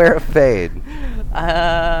doesn't wear a fade.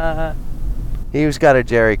 He's got a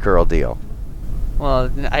Jerry curl deal.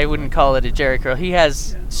 Well, I wouldn't call it a Jerry curl. He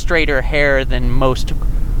has straighter hair than most,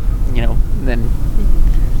 than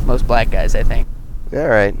most black guys, I think. All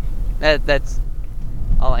right. That's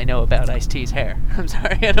all I know about Ice-T's hair. I'm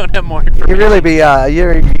sorry, I don't have more You information. really be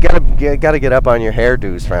you gotta get up on your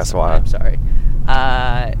hairdos, Francois. I'm sorry.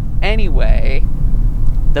 Anyway,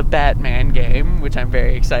 the Batman game, which I'm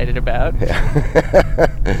very excited about.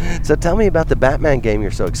 Yeah. So tell me about the Batman game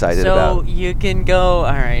you're so excited So about. you can go.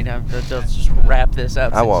 All right, let's just wrap this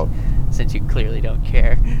up. I won't. Since you clearly don't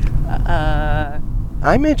care.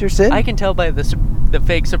 I'm interested. I can tell by the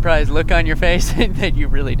fake surprise look on your face that you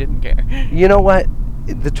really didn't care. You know what?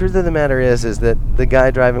 The truth of the matter is that the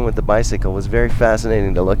guy driving with the bicycle was very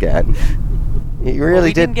fascinating to look at. You really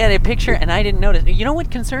we didn't get a picture, and I didn't notice. You know what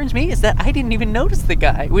concerns me is that I didn't even notice the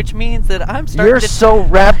guy, which means that I'm starting You're to. so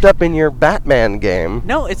wrapped up in your Batman game.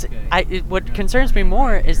 No, what concerns me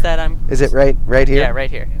more is that I'm. Is it right here? Yeah, right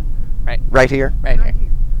here. Right here? Right here.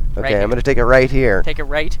 Okay, Right I'm here. going to take it right here. Take it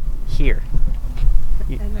right here.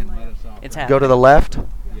 And then Let us off. It's right. Go to happening. the left.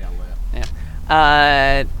 Yeah,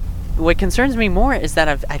 left. What concerns me more is that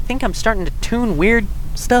I think I'm starting to tune weird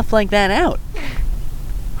stuff like that out.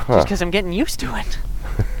 Huh. Just because I'm getting used to it.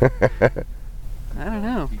 I don't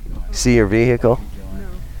know. Keep going. See your vehicle?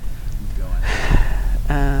 Keep going.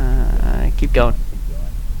 no. Keep going. Keep going.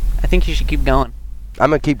 I think you should keep going. I'm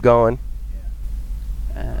going to keep going.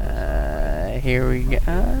 Here we go.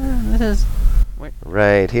 This is.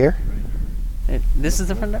 Right here. This is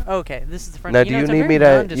the front door. Okay, this is the front Now, door. do you it's a need me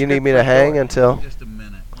very to hang nondescript until Just a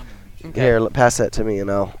minute. Let me reach Okay. here? Pass that to me, and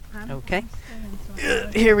I'll. I'm Okay.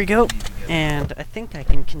 staying, so Here we go. And I think I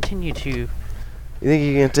can continue to. You think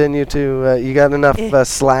you can continue to? You got enough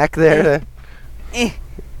slack there to?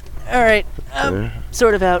 All right. Uh,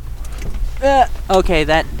 Sort of out. Okay,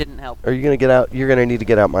 that didn't help. Are you gonna get out? You're gonna need to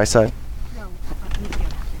get out my side. no, I need to get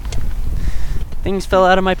Things fell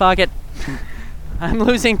out of my pocket. I'm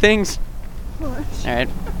losing things. push. All right.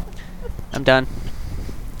 I'm done.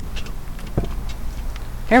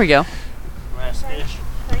 Here we go. Last fish.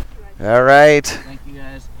 Thank you. All right. Thank you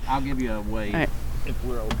guys. I'll give you a wave All right. if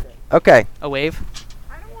we're okay. Okay. A wave?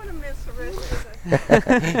 I don't want to miss the rest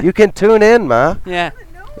of the. You can tune in, Ma. Yeah.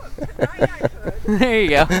 No, tonight I could. There you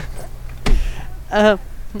go.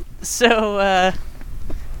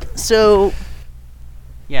 So,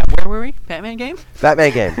 yeah, where were we? Batman game?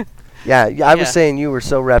 Batman game. Yeah, I was Yeah. saying you were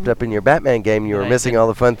so wrapped up in your Batman game, you were I missing did. all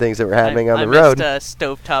the fun things that were happening on I the road. missed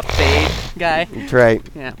stovetop fade guy. That's right.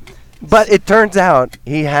 Yeah. But it turns out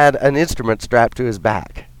he had an instrument strapped to his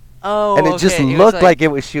back. Oh, And it okay. just was looked like it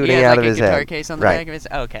was he shooting had, out like, of his a guitar head. case on the Right. back of his.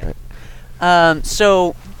 Okay. Right.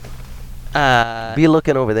 So. Be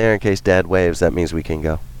looking over there in case Dad waves. That means we can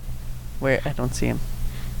go. Where I don't see him.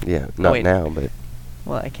 Yeah, not wait. now, but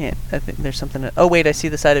Well, I can't. I think there's something. Oh wait, I see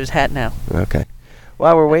the side of his hat now. okay.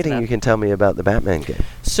 While we're waiting, enough. you can tell me about the Batman game.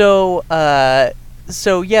 So, yeah,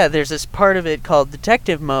 there's this part of it called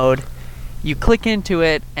detective mode. You click into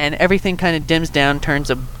it, and everything kind of dims down, turns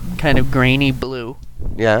a kind of grainy blue,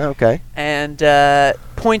 Yeah, okay. and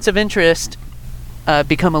points of interest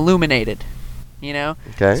become illuminated. You know.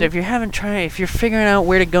 Okay. So if you're figuring out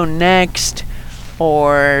where to go next,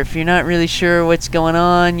 or if you're not really sure what's going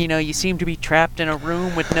on, you know, you seem to be trapped in a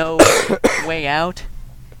room with no way out.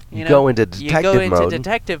 You know, go into you detective go into mode.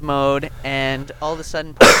 detective mode, and all of a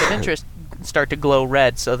sudden points of interest start to glow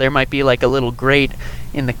red. So there might be like a little grate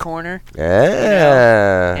in the corner,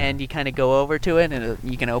 Yeah. and you kind of go over to it, and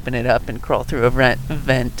you can open it up and crawl through a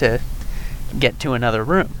vent to get to another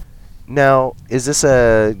room. Now, is this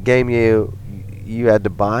a game you had to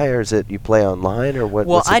buy, or is it you play online, or what?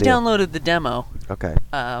 Well, what's the I deal? downloaded the demo, Okay.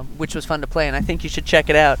 which was fun to play, and I think you should check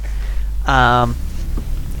it out.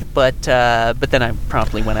 But then I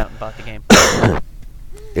promptly went out and bought the game.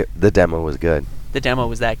 The demo was good. The demo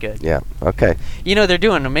was that good. Yeah. Okay. You know, they're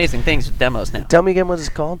doing amazing things with demos now. Tell me again what it's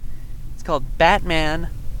called. It's called Batman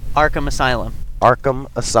Arkham Asylum. Arkham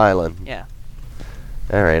Asylum. Yeah.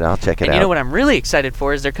 All right, I'll check it And out. you know what I'm really excited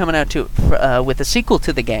for is they're coming out with a sequel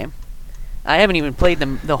to the game. I haven't even played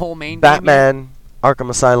the whole main game yet. Batman Arkham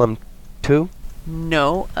Asylum 2?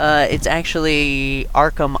 No, it's actually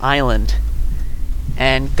Arkham Island.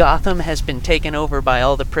 And Gotham has been taken over by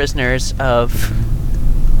all the prisoners of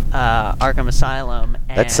Arkham Asylum.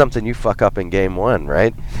 And That's something you fuck up in game 1,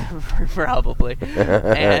 right? probably.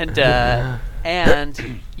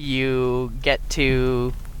 And you get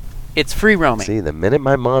to... It's free roaming. See, the minute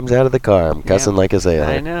my mom's out of the car, I'm cussing like a sailor.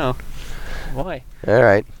 I know. Boy. All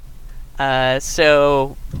right.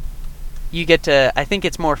 So you get to, I think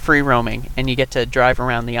it's more free roaming, and you get to drive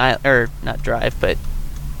around the island, or not drive, but,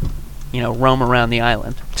 you know, roam around the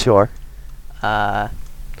island. Sure. And,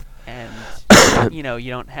 you know, you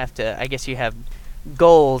don't have to, I guess you have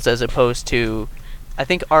goals as opposed to, I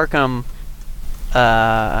think Arkham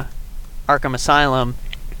Asylum,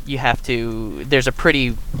 you have to, there's a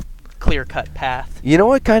pretty clear-cut path. You know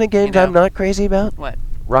what kind of games know. I'm not crazy about? What?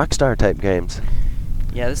 Rockstar type games.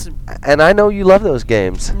 Yeah, this is, And I know you love those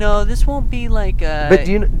games. no, this won't be like, But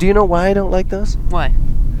do you know why I don't like those? why?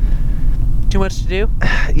 Too much to do?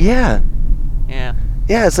 Yeah. Yeah.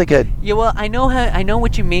 Yeah, it's like a... Yeah, well, I know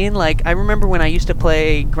what you mean. Like, I remember when I used to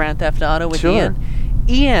play Grand Theft Auto with Sure. Ian.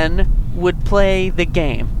 Ian would play the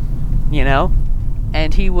game, you know,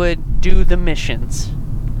 and he would do the missions,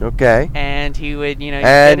 Okay. and he would, you know, get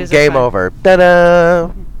And his game assign- over.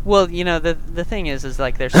 Ta-da! Well, you know, the thing is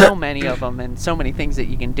like there's so many of them and so many things that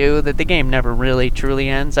you can do that the game never really truly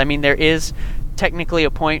ends. I mean, there is technically a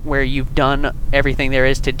point where you've done everything there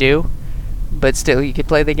is to do, but still you could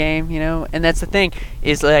play the game, you know. And that's the thing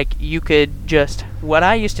is like you could just, what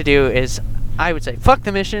I used to do is I would say fuck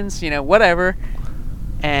the missions, you know, whatever,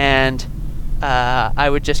 and I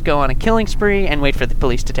would just go on a killing spree and wait for the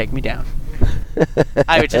police to take me down.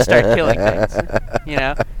 I would just start killing things, you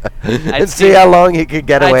know. I'd And see how long you could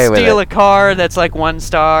get away I'd with steal it. a car that's like 1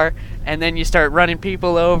 star, and then you start running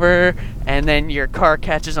people over, and then your car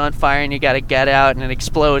catches on fire, and you got to get out, and it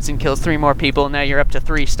explodes and kills 3 more people, and now you're up to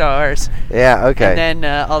 3 stars. Yeah, okay. And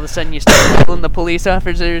then all of a sudden you start killing the police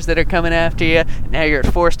officers that are coming after you. Now you're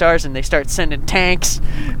at 4 stars, and they start sending tanks.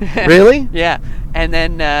 Really? Yeah. And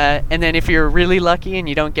then if you're really lucky and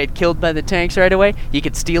you don't get killed by the tanks right away, you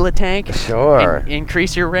could steal a tank. Sure. And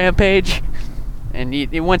increase your rampage. And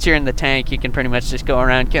once you're in the tank, you can pretty much just go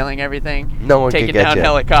around killing everything. No one can taking get down you.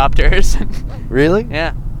 helicopters. Really?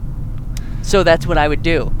 Yeah. So that's what I would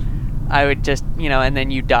do. I would just, you know, and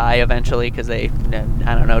then you die eventually because they,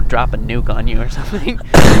 I don't know, drop a nuke on you or something.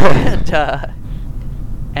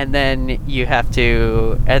 And then you have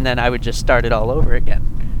to, and then I would just start it all over again.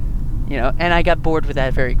 You know, and I got bored with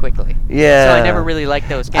that very quickly. Yeah. So I never really liked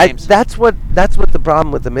those games. That's what the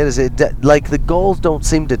problem with them is. Like the goals don't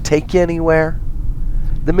seem to take you anywhere.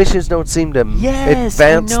 the missions don't seem to Yes,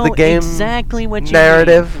 advance I know the game exactly what you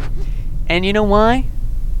narrative. mean. And you know why?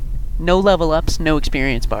 No level ups, no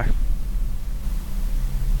experience bar.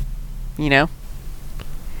 You know?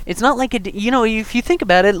 It's not like if you think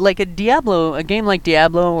about it, like a game like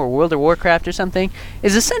Diablo or World of Warcraft or something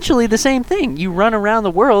is essentially the same thing. You run around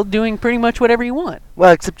the world doing pretty much whatever you want.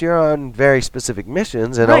 Well, except you're on very specific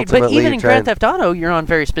missions, and Right, ultimately but even you're in trying. Grand Theft Auto, you're on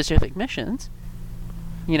very specific missions.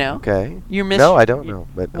 You know? Okay. Your No, I don't know.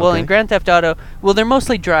 But Well, okay. in Grand Theft Auto, they're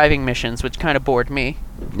mostly driving missions, which kind of bored me.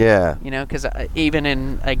 Yeah. You know, because even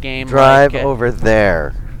in a game Drive like, over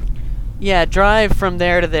there. yeah, drive from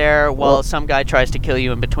there to there while Well- some guy tries to kill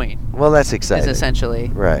you in between. Well, that's Is exciting.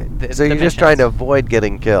 essentially Right. the- So the you're just trying to missions. avoid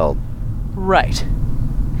getting killed. Right.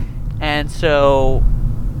 And so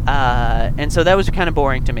that was kind of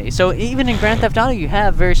boring to me. So even in Grand Theft Auto, you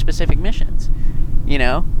have very specific missions. You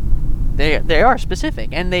know, they are specific,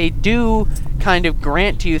 and they do kind of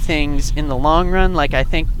grant to you things in the long run. Like I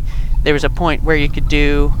think there was a point where you could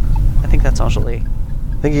do. I think that's Angelique.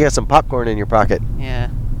 I think you got some popcorn in your pocket. Yeah,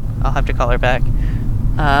 I'll have to call her back.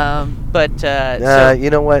 So You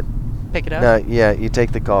know what? pick it up. No, yeah, you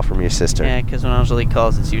take the call from your sister. Yeah, because when Angelique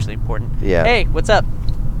calls, it's usually important. Yeah. Hey, what's up?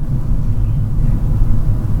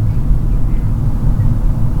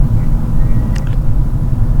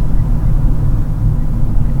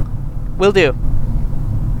 Will do.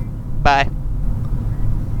 Bye.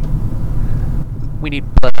 We need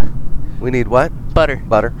We need what? butter.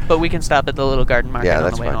 Butter. But we can stop at the little garden market Yeah, on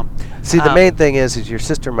that's the way fine. home. See, the main thing is your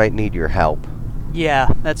sister might need your help. Yeah,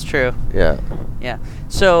 that's true. Yeah. Yeah.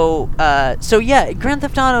 So yeah, Grand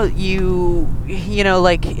Theft Auto, you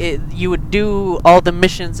would do all the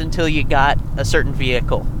missions until you got a certain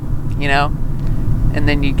vehicle, you know, and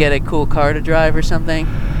then you get a cool car to drive or something.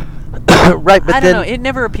 Right, but I then don't know. It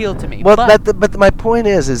never appealed to me. well, but but my point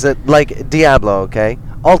is that like Diablo, okay?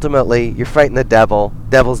 Ultimately, you're fighting the devil.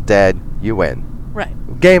 Devil's dead. You win. right.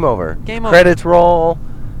 Game over. Game over. Credits roll.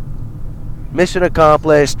 Mission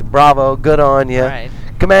accomplished. Bravo. Good on you. Right.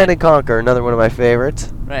 Command and Conquer, another one of my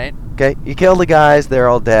favorites. Right. Okay, you kill the guys. They're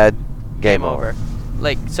all dead. Game over.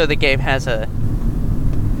 Like so, the game has an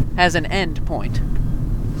end point.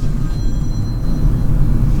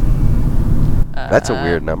 That's a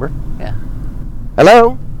weird number. Yeah.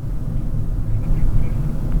 Hello.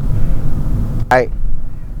 Hi.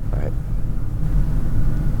 All right.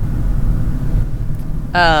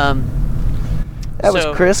 That was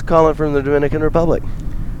So- Chris calling from the Dominican Republic.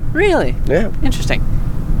 Really? Yeah. Interesting.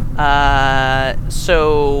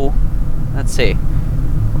 So, let's see.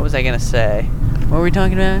 What was I gonna say? What were we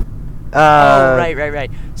talking about? Oh,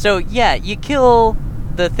 right. So, yeah, you kill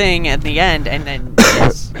the thing at the end, and then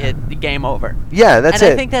the game over. Yeah, that's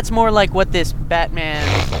and it. I think that's more like what this Batman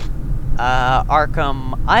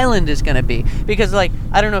Arkham Island is gonna be. Because, like,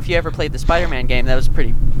 I don't know if you ever played the Spider-Man game. That was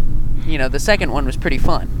pretty. The second one was pretty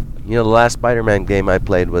fun. You know, the last Spider-Man game I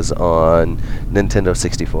played was on Nintendo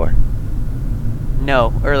 64.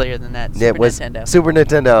 No, earlier than that. Super It was Nintendo. Super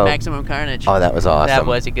Nintendo. Maximum Carnage. Oh, that was awesome. That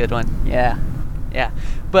was a good one. Yeah.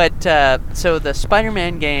 But so the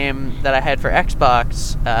Spider-Man game that I had for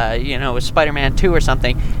Xbox, was Spider-Man 2 or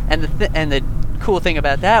something, and the cool thing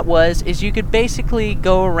about that is you could basically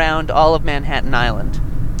go around all of Manhattan Island,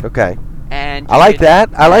 Okay. and I you like could- that.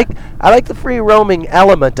 I yeah. like the free roaming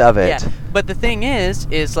element of it. Yeah, but the thing is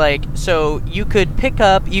like, so you could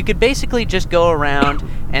basically just go around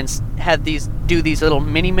and do these little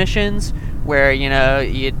mini missions where,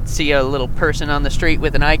 you'd see a little person on the street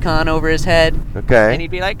with an icon over his head, Okay. and he'd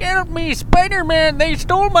be like, "Help me, Spider-Man! They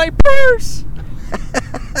stole my purse!"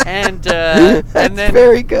 and That's then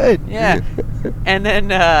very good. yeah, and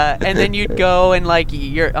then you'd go and like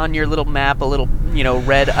you're on your little map, a little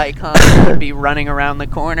red icon would be running around the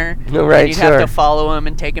corner. Oh, right, and you'd sure. have to follow him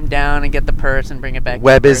and take him down and get the purse and bring it back. to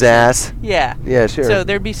Web the his person. ass. Yeah. Yeah, sure. So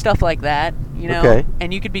there'd be stuff like that, Okay.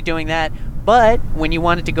 and you could be doing that. But when you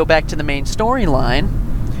wanted to go back to the main storyline,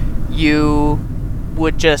 you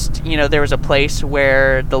would just, there was a place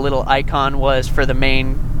where the little icon was for the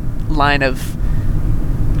main line of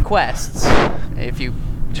quests. If you,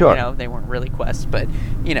 Sure. they weren't really quests, but,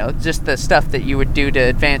 just the stuff that you would do to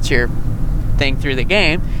advance your thing through the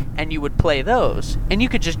game, and you would play those. And you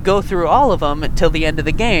could just go through all of them until the end of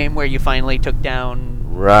the game where you finally took down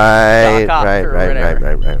Right, Doc Ock right, or right,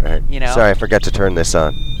 whatever. right. Sorry, I forgot to turn this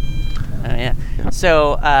on. Oh yeah.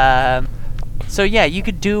 So yeah, you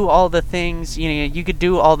could do all the things. You could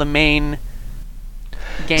do all the main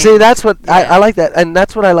games. See, that's what Yeah. I like that, and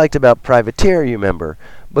that's what I liked about Privateer. You remember,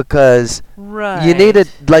 because Right. you needed,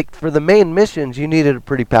 like, for the main missions, you needed a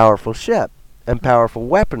pretty powerful ship and powerful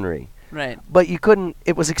weaponry, Right. but you couldn't.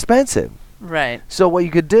 It was expensive. Right. So what you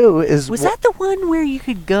could do is Was that the one where you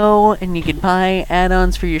could go and you could buy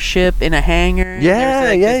add-ons for your ship in a hangar? and there was, Yeah,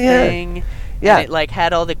 like, yeah, this yeah. thing, Yeah. And it like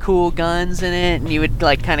had all the cool guns in it, and you would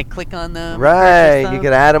like kind of click on them. and right? purchase You them.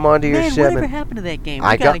 could add them onto your Man, ship. whatever and happened to that game?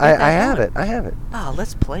 I We gotta got. get that I have going. it. I have it. Oh,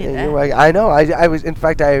 let's play Yeah, that. you're right. I know. I was. In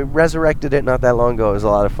fact, I resurrected it not that long ago. It was a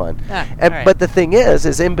lot of fun. Ah, And, alright. But the thing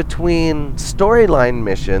is in between storyline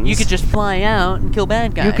missions, You could just fly out and kill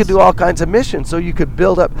bad guys. you could do all kinds of missions. So you could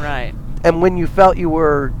build up. Right. And when you felt you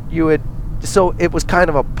would. So it was kind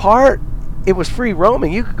of a part. It was free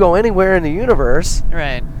roaming. You could go anywhere in the universe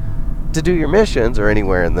Right. to do your missions, or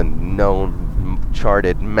anywhere in the known,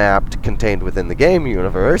 charted, mapped, contained within the game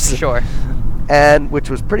universe. Sure. And which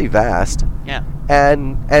was pretty vast. Yeah.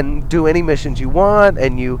 And do any missions you want,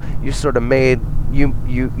 and you sort of made you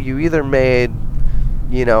either made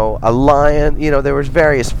alliance, there was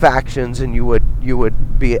various factions, and you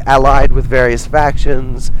would be allied with various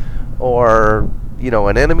factions, or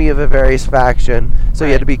an enemy of a various faction. So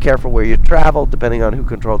you had to be careful where you traveled, depending on who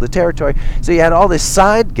controlled the territory. So you had all this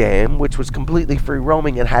side game, which was completely free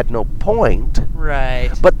roaming and had no point.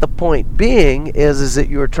 Right. But the point being is that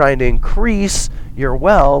you were trying to increase your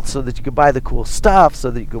wealth so that you could buy the cool stuff,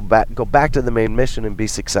 so that you could go back to the main mission and be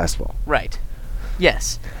successful. Right.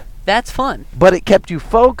 Yes. That's fun. But it kept you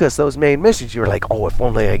focused, those main missions. You were like, oh, if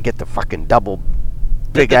only I get the fucking double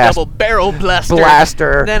big the ass double barrel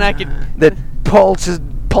blaster Then I could. that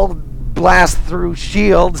blast through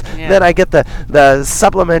shields. Yeah. Then I get the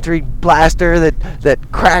supplementary blaster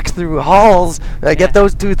that cracks through hulls. I get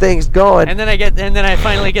those two things going. And then I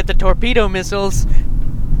finally get the torpedo missiles.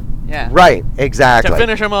 Yeah. Right, exactly. To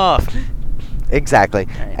finish them off. Exactly.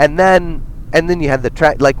 Right. And then you had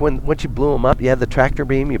the once you blew them up, you had the tractor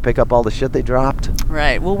beam. You pick up all the shit they dropped.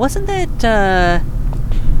 Right. Well, wasn't that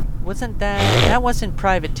wasn't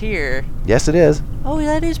Privateer? Yes, it is. Oh,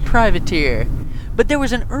 that is Privateer. But there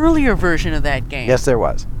was an earlier version of that game. Yes, there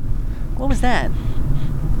was. What was that?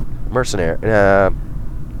 Mercenary.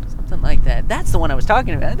 Something like that. That's the one I was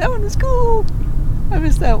talking about. That one was cool. I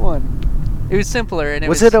missed that one. It was simpler, and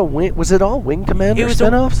Was it all Wing Commander It was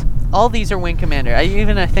spinoffs? all these are Wing Commander. I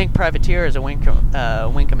think Privateer is a Wing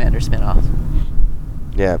Commander spinoff.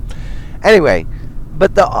 Yeah. Anyway,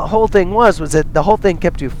 but the whole thing was that the whole thing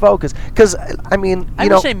kept you focused. Because I mean, I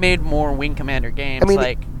wish they made more Wing Commander games. I mean,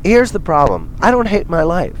 like here's the problem. I don't hate my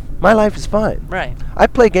life. My life is fine. right. I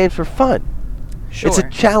play games for fun. Sure. It's a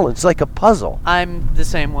challenge, it's like a puzzle. I'm the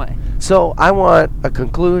same way. So I want a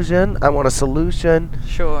conclusion, I want a solution,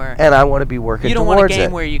 Sure. and I want to be working You don't towards want a game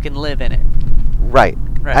it. where you can live in it. Right.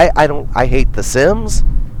 Right. I hate The Sims.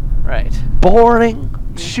 Right. Boring.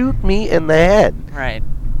 Shoot me in the head. Right.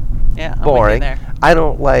 Yeah. I'm Boring. With you there. I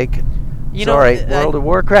don't like. You know, sorry, World of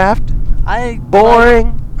Warcraft.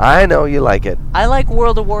 Boring. I know you like it. I like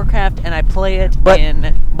World of Warcraft, and I play it But-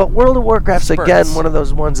 in. But World of Warcraft's Spurts. again one of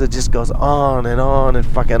those ones that just goes on and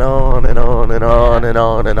fucking on and on and on and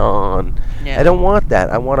on and on. Yeah. I don't want that.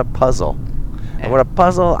 I want a puzzle. I Yeah. want a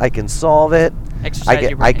puzzle. I can solve it. Exercise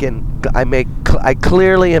your brain. I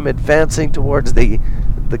clearly am advancing towards the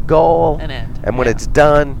goal. An end. And when Yeah. it's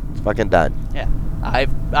done, it's fucking done. Yeah.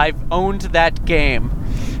 I've owned that game.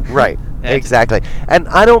 Right. Yeah. Exactly. And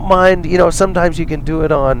I don't mind, sometimes you can do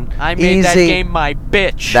it on I made easy. that game my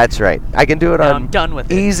bitch. That's right. I can do it Now on I'm done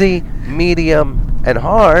with it. easy, medium, and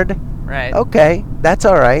hard. right. Okay, that's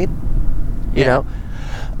all right. You Yeah.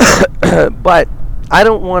 know. But I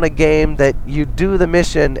don't want a game that you do the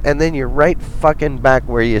mission and then you're right fucking back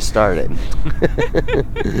where you started.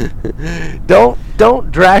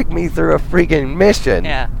 Don't drag me through a freaking mission.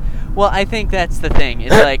 Yeah. Well, I think that's the thing.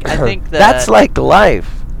 It's like I think That's like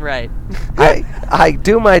life. right. I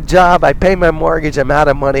do my job, I pay my mortgage, I'm out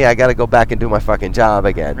of money, I gotta go back and do my fucking job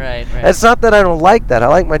again. Right. It's not that I don't like that. I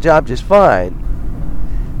like my job just fine.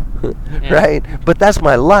 Yeah. Right? But that's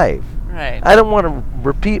my life. Right. I don't want to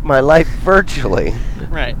repeat my life virtually.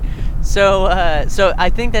 Right. So I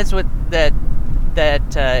think that's what that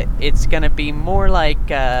it's gonna be more like.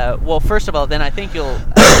 Well, first of all, then I think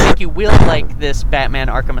you will like this Batman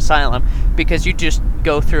Arkham Asylum because you just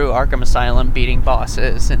go through Arkham Asylum beating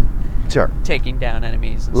bosses and Sure. taking down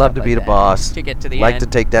enemies. And Love stuff to like beat a that. boss. To get to the Like end. to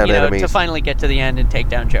take down enemies. To finally get to the end and take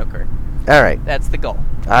down Joker. All right. That's the goal.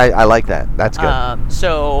 I like that. That's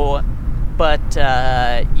good. But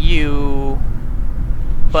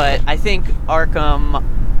I think Arkham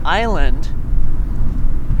Island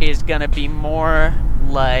is gonna be more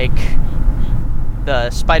like the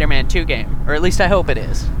Spider-Man 2 game, or at least I hope it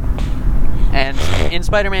is. And in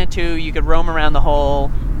Spider-Man 2, you could roam around the whole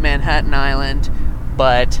Manhattan Island,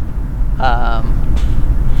 but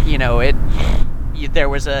there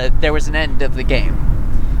was an end of the game.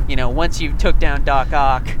 You know, once you took down Doc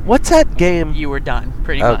Ock, What's that game? you were done,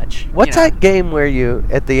 pretty much. What's you know? that game where you,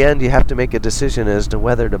 at the end, you have to make a decision as to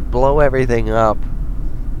whether to blow everything up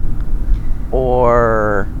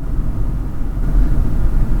or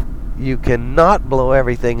you cannot blow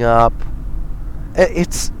everything up?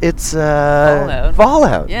 It's Fallout.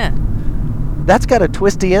 Fallout. Yeah. That's got a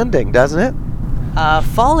twisty ending, doesn't it?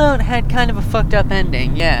 Fallout had kind of a fucked up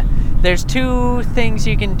ending, yeah. There's 2 things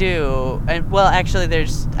you can do. And, well, actually,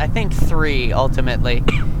 there's, I think, 3, ultimately.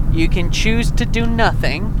 You can choose to do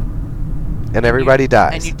nothing. And everybody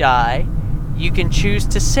dies. And you die. You can choose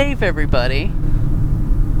to save everybody.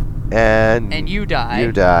 And you die.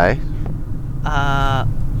 You die.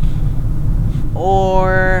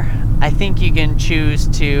 Or I think you can choose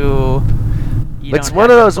to... It's one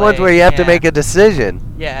of those ones where you have to make a decision.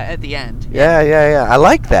 Yeah, at the end. Yeah. I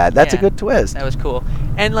like that. That's a Yeah. good twist. That was cool.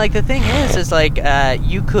 And, like, the thing is like,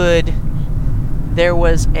 you could... There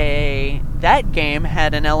was that game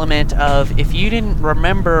had an element of, if you didn't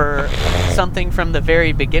remember something from the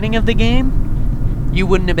very beginning of the game, you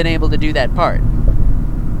wouldn't have been able to do that part.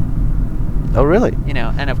 Oh, really? You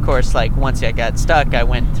know, and of course, like, once I got stuck, I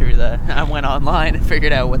went online and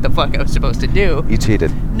figured out what the fuck I was supposed to do. You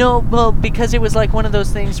cheated. No, well, because it was like one of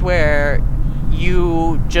those things where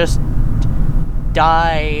you just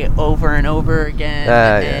die over and over again,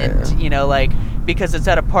 and you know, like, because it's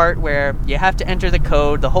at a part where you have to enter the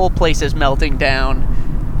code, the whole place is melting down,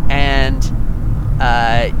 and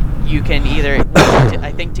you can either,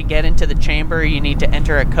 I think, to get into the chamber, you need to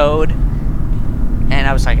enter a code. And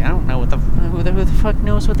I was like, I don't know who the fuck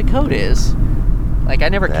knows what the code is. Like, I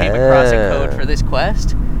never came across a code for this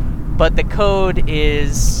quest. But the code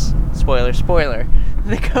is... Spoiler.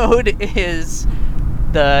 The code is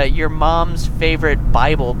your mom's favorite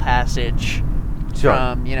Bible passage. Sure.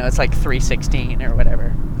 From, you know, it's like 3:16 or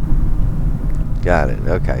whatever. Got it.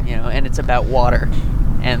 Okay. You know, and it's about water.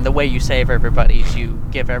 And the way you save everybody is you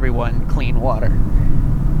give everyone clean water.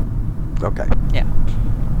 Okay. Yeah.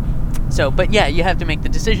 So, but yeah, you have to make the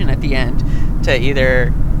decision at the end to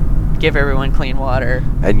either give everyone clean water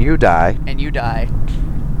And you die.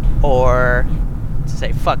 or to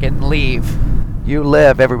say fucking leave. You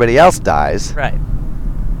live. Everybody else dies. Right.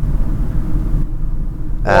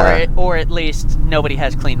 Or at least nobody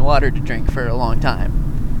has clean water to drink for a long time.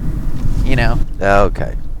 You know.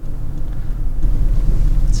 Okay.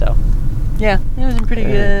 So, yeah, it was a pretty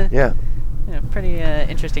yeah. you know, pretty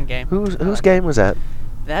interesting game. Whose game was that?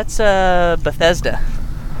 That's Bethesda,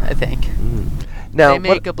 I think. Now they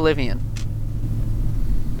make Oblivion.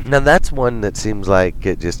 Now that's one that seems like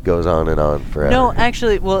it just goes on and on forever. No,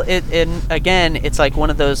 actually, well, again, it's like one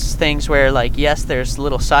of those things where, like, yes, there's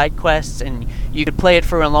little side quests, and you could play it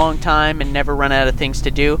for a long time and never run out of things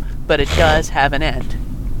to do, but it does have an end.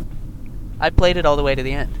 I played it all the way to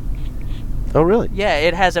the end. Oh, really? Yeah,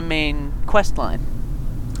 it has a main quest line.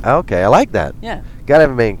 Okay, I like that. Yeah. Gotta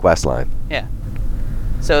have a main quest line. Yeah.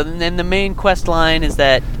 So then the main quest line is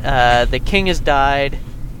that the king has died.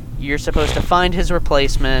 You're supposed to find his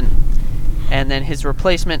replacement, and then his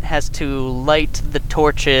replacement has to light the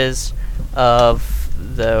torches of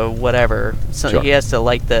the whatever. So Sure. he has to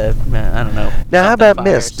light the I don't know. Now, how something about fires.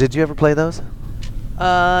 Myst? Did you ever play those?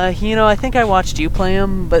 You know, I think I watched you play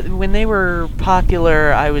them, but when they were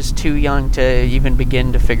popular, I was too young to even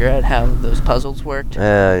begin to figure out how those puzzles worked.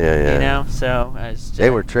 Yeah. You know, so I was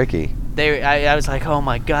They were tricky. I was like, oh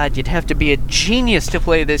my god, you'd have to be a genius to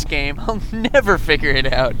play this game. I'll never figure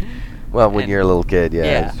it out. Well, when And- you're a little kid, yeah,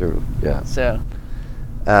 yeah. it's true. Yeah. So,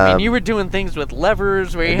 I mean, Um, you were doing things with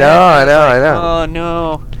levers where you No, had to, I know. Oh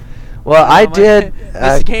no. well, I Oh, my- did.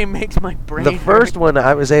 This game makes my brain The first hurt. one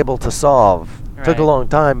I was able to solve. Took a Right. long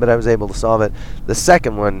time, but I was able to solve it. The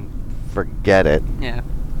second one, forget it. Yeah.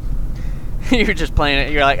 You're just playing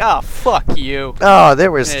it. You're like, oh fuck you. Oh,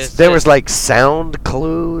 there was It's there was just- like sound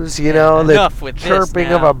clues, you Yeah, know, the enough with this chirping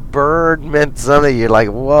of now. a bird meant something. You're like,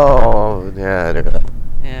 whoa, yeah, I don't know.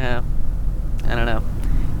 Yeah. I don't know.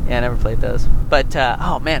 Yeah, I never played those. But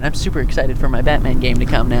oh man, I'm super excited for my Batman game to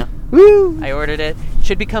come now. Woo! I ordered it.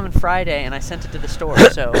 Should be coming Friday, and I sent it to the store.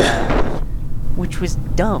 So, which was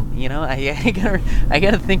dumb, you know. I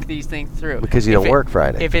gotta think these things through. Because you don't work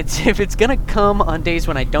Friday. If it's gonna come on days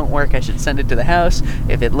when I don't work, I should send it to the house.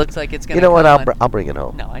 If it looks like it's gonna, You know what? come on- I'll bring it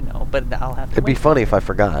home. No, I know, but I'll have to. It'd be wait. funny if I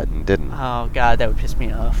forgot and didn't. Oh God, that would piss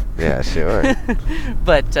me off. Yeah, sure.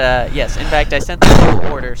 But yes, in fact, I sent the full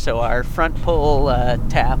order. So our front pull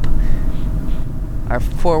tap, our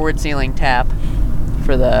forward ceiling tap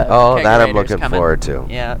for the Oh, that I'm kegerator's looking coming. forward to.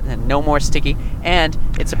 Yeah, and no more sticky. And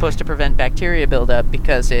it's supposed to prevent bacteria buildup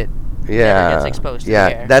because it never gets exposed to the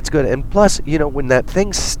air. That's good. And plus, when that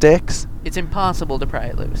thing sticks, It's impossible to pry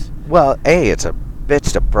it loose. well, A, it's a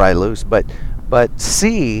bitch to pry loose, but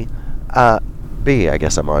C, B, I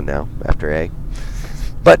guess I'm on now after A.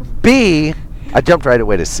 But B, I jumped right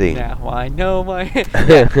away to C. Yeah, well, I know my...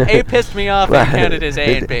 yeah, A pissed me off and counted as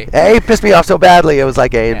A and B. A pissed me off so badly it was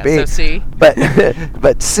like A and Yeah, B. so C.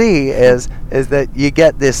 But C is that you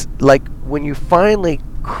get this, like, when you finally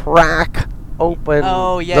crack open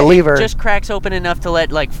Oh, yeah, the lever it just cracks open enough to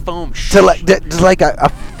let, like, foam to like a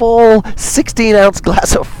full 16-ounce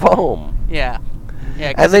glass of foam. Yeah. Yeah,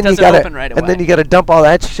 And because then it doesn't open right away. and then you gotta dump all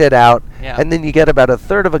that shit out, Yeah. and then you get about a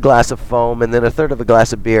third of a glass of foam, and then a third of a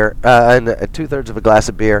glass of beer, and 2/3 of a glass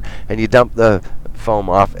of beer, and you dump the foam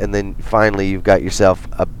off, and then finally you've got yourself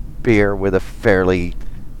a beer with a fairly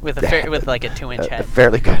with like a 2-inch a head.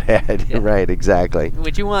 fairly good head. Yeah. Right, exactly.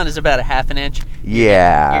 What you want is about a half an inch.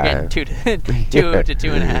 Yeah. You're getting 2 to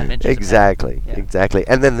 2.5 inches. of Exactly, head. Yeah. exactly.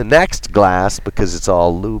 And then the next glass, because it's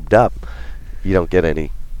all lubed up, you don't get any.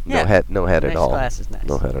 Yeah. No head Next at all. glass is nice.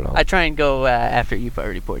 No head at all. I try and go after you've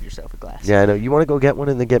already poured yourself a glass. Yeah, I know. You want to go get one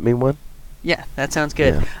and then get me one? Yeah, that sounds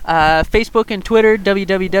good. Facebook and Twitter,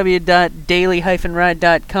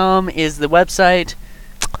 www.daily-ride.com is the website.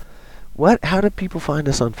 What? How do people find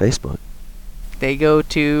us on Facebook? They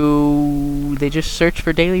just search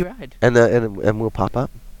for Daily Ride. And we'll pop up.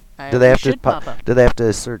 Do We they have to should pop up? Do they have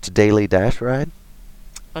to search Daily Dash Ride?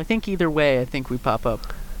 I think either way, I think we pop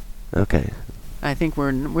up. Okay. I think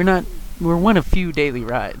we're one of few daily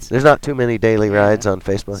rides. There's not too many daily Yeah. rides on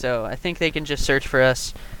Facebook. So I think they can just search for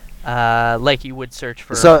us, like you would search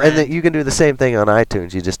for. So a friend. you can do the same thing on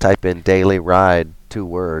iTunes. You just type in Daily Ride, 2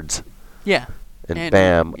 words, Yeah, and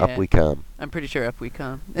bam, yeah. up we come. I'm pretty sure up we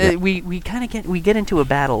come. Yeah. We kind of get into a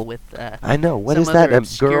battle with. I know. What some is that? other A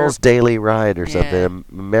obscure- Girls Daily Ride or Yeah. something?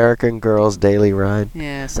 American Girls Daily Ride?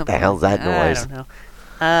 Yeah, something. the hell's like that noise? I don't know.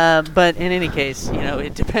 But in any case,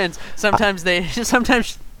 it depends. Sometimes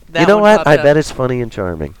sometimes. That You know one what? popped I up. bet it's funny and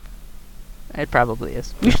charming. It probably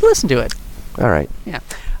is. We should listen to it. All right.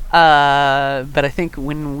 But I think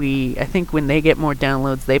when they get more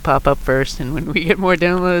downloads, they pop up first, and when we get more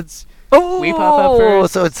downloads, we pop up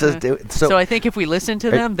first. So it says So I think if we listen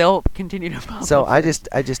to them, they'll continue to pop up. So I just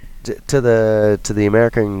to the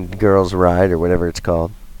American Girls Ride or whatever it's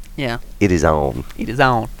called. Yeah, It is on. it is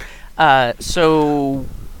on. So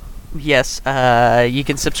yes, you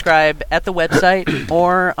can subscribe at the website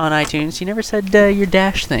or on iTunes. You never said your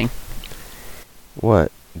dash thing.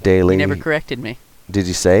 What daily? You never corrected me. Did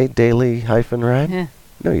you say daily -ride? Yeah,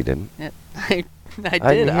 No, you didn't. I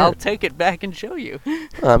I did. hear I'll it. take it back and show you.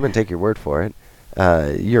 Well, I'm gonna take your word for it.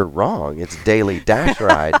 You're wrong. It's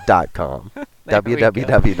daily-ride.com. There we go.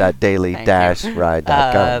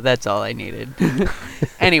 www.daily-ride.com. That's all I needed.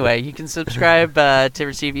 Anyway, you can subscribe to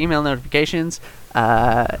receive email notifications.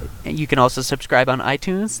 You can also subscribe on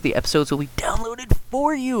iTunes. The episodes will be downloaded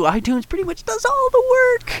for you. iTunes pretty much does all the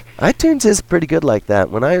work. iTunes is pretty good like that.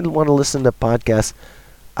 When I want to listen to podcasts,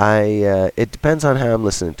 it depends on how I'm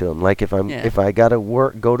listening to them. Like if I gotta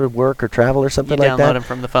go to work or travel or something You like that, download them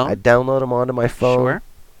from the phone? I download them onto my phone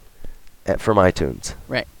Sure. from iTunes.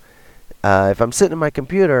 Right. If I'm sitting at my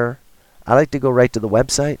computer, I like to go right to the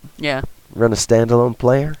website, Yeah. run a standalone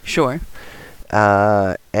player, Sure.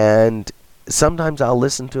 and sometimes I'll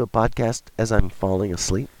listen to a podcast as I'm falling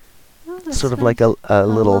asleep. Sort of like a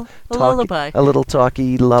little lullaby. a little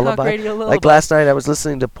talky lullaby. radio lullaby. Like last night, I was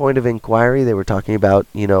listening to Point of Inquiry. They were talking about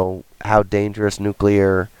how dangerous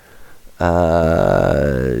nuclear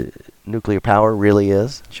power really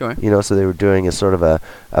is. Sure. So they were doing a sort of a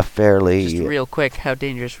fairly. Just real quick, how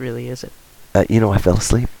dangerous really is it? I fell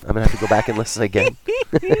asleep. I'm gonna have to go back and listen again.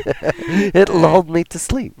 It lulled me to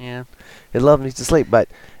sleep. Yeah. It lulled me to sleep. But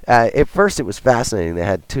at first, it was fascinating. They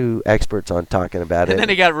had 2 experts on talking about it. And then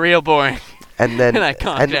it got real boring. And then, and I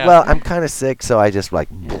calmed down. well, I'm kind of sick, so I just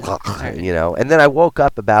And then I woke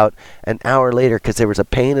up about an hour later because there was a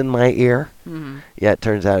pain in my ear. Mm-hmm. Yeah, it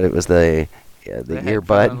turns out it was the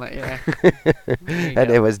earbud,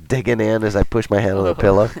 and it was digging in as I pushed my head on the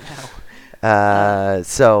pillow.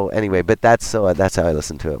 So anyway, but that's how I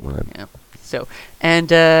listen to it when I'm. Yeah. So,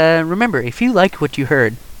 and remember, if you liked what you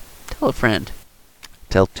heard, tell a friend.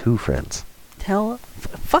 Tell 2 friends. Tell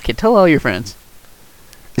all your friends.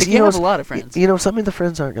 You have a lot of friends. Some of the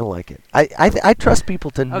friends aren't gonna like it. I trust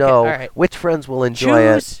people to know all right. which friends will enjoy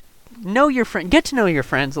it. Know your friend. Get to know your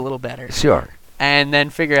friends a little better. Sure. And then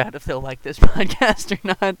figure out if they'll like this podcast or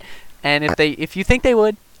not. And if you think they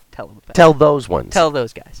would, tell them about it. Tell those ones. Tell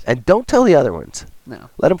those guys. And don't tell the other ones. No.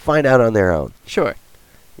 Let them find out on their own. Sure.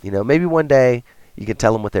 Maybe one day you can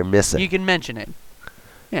tell them what they're missing. You can mention it.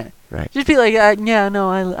 Yeah. Right. Just be like, yeah, no,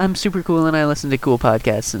 I'm super cool and I listen to cool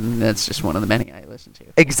podcasts, and that's just one of the many I listen to.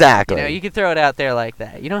 Exactly. You know, you could throw it out there like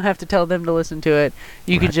that. You don't have to tell them to listen to it.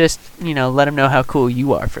 You could just, let them know how cool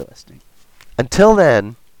you are for listening. Until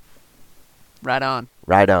then, Right on.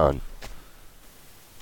 right on.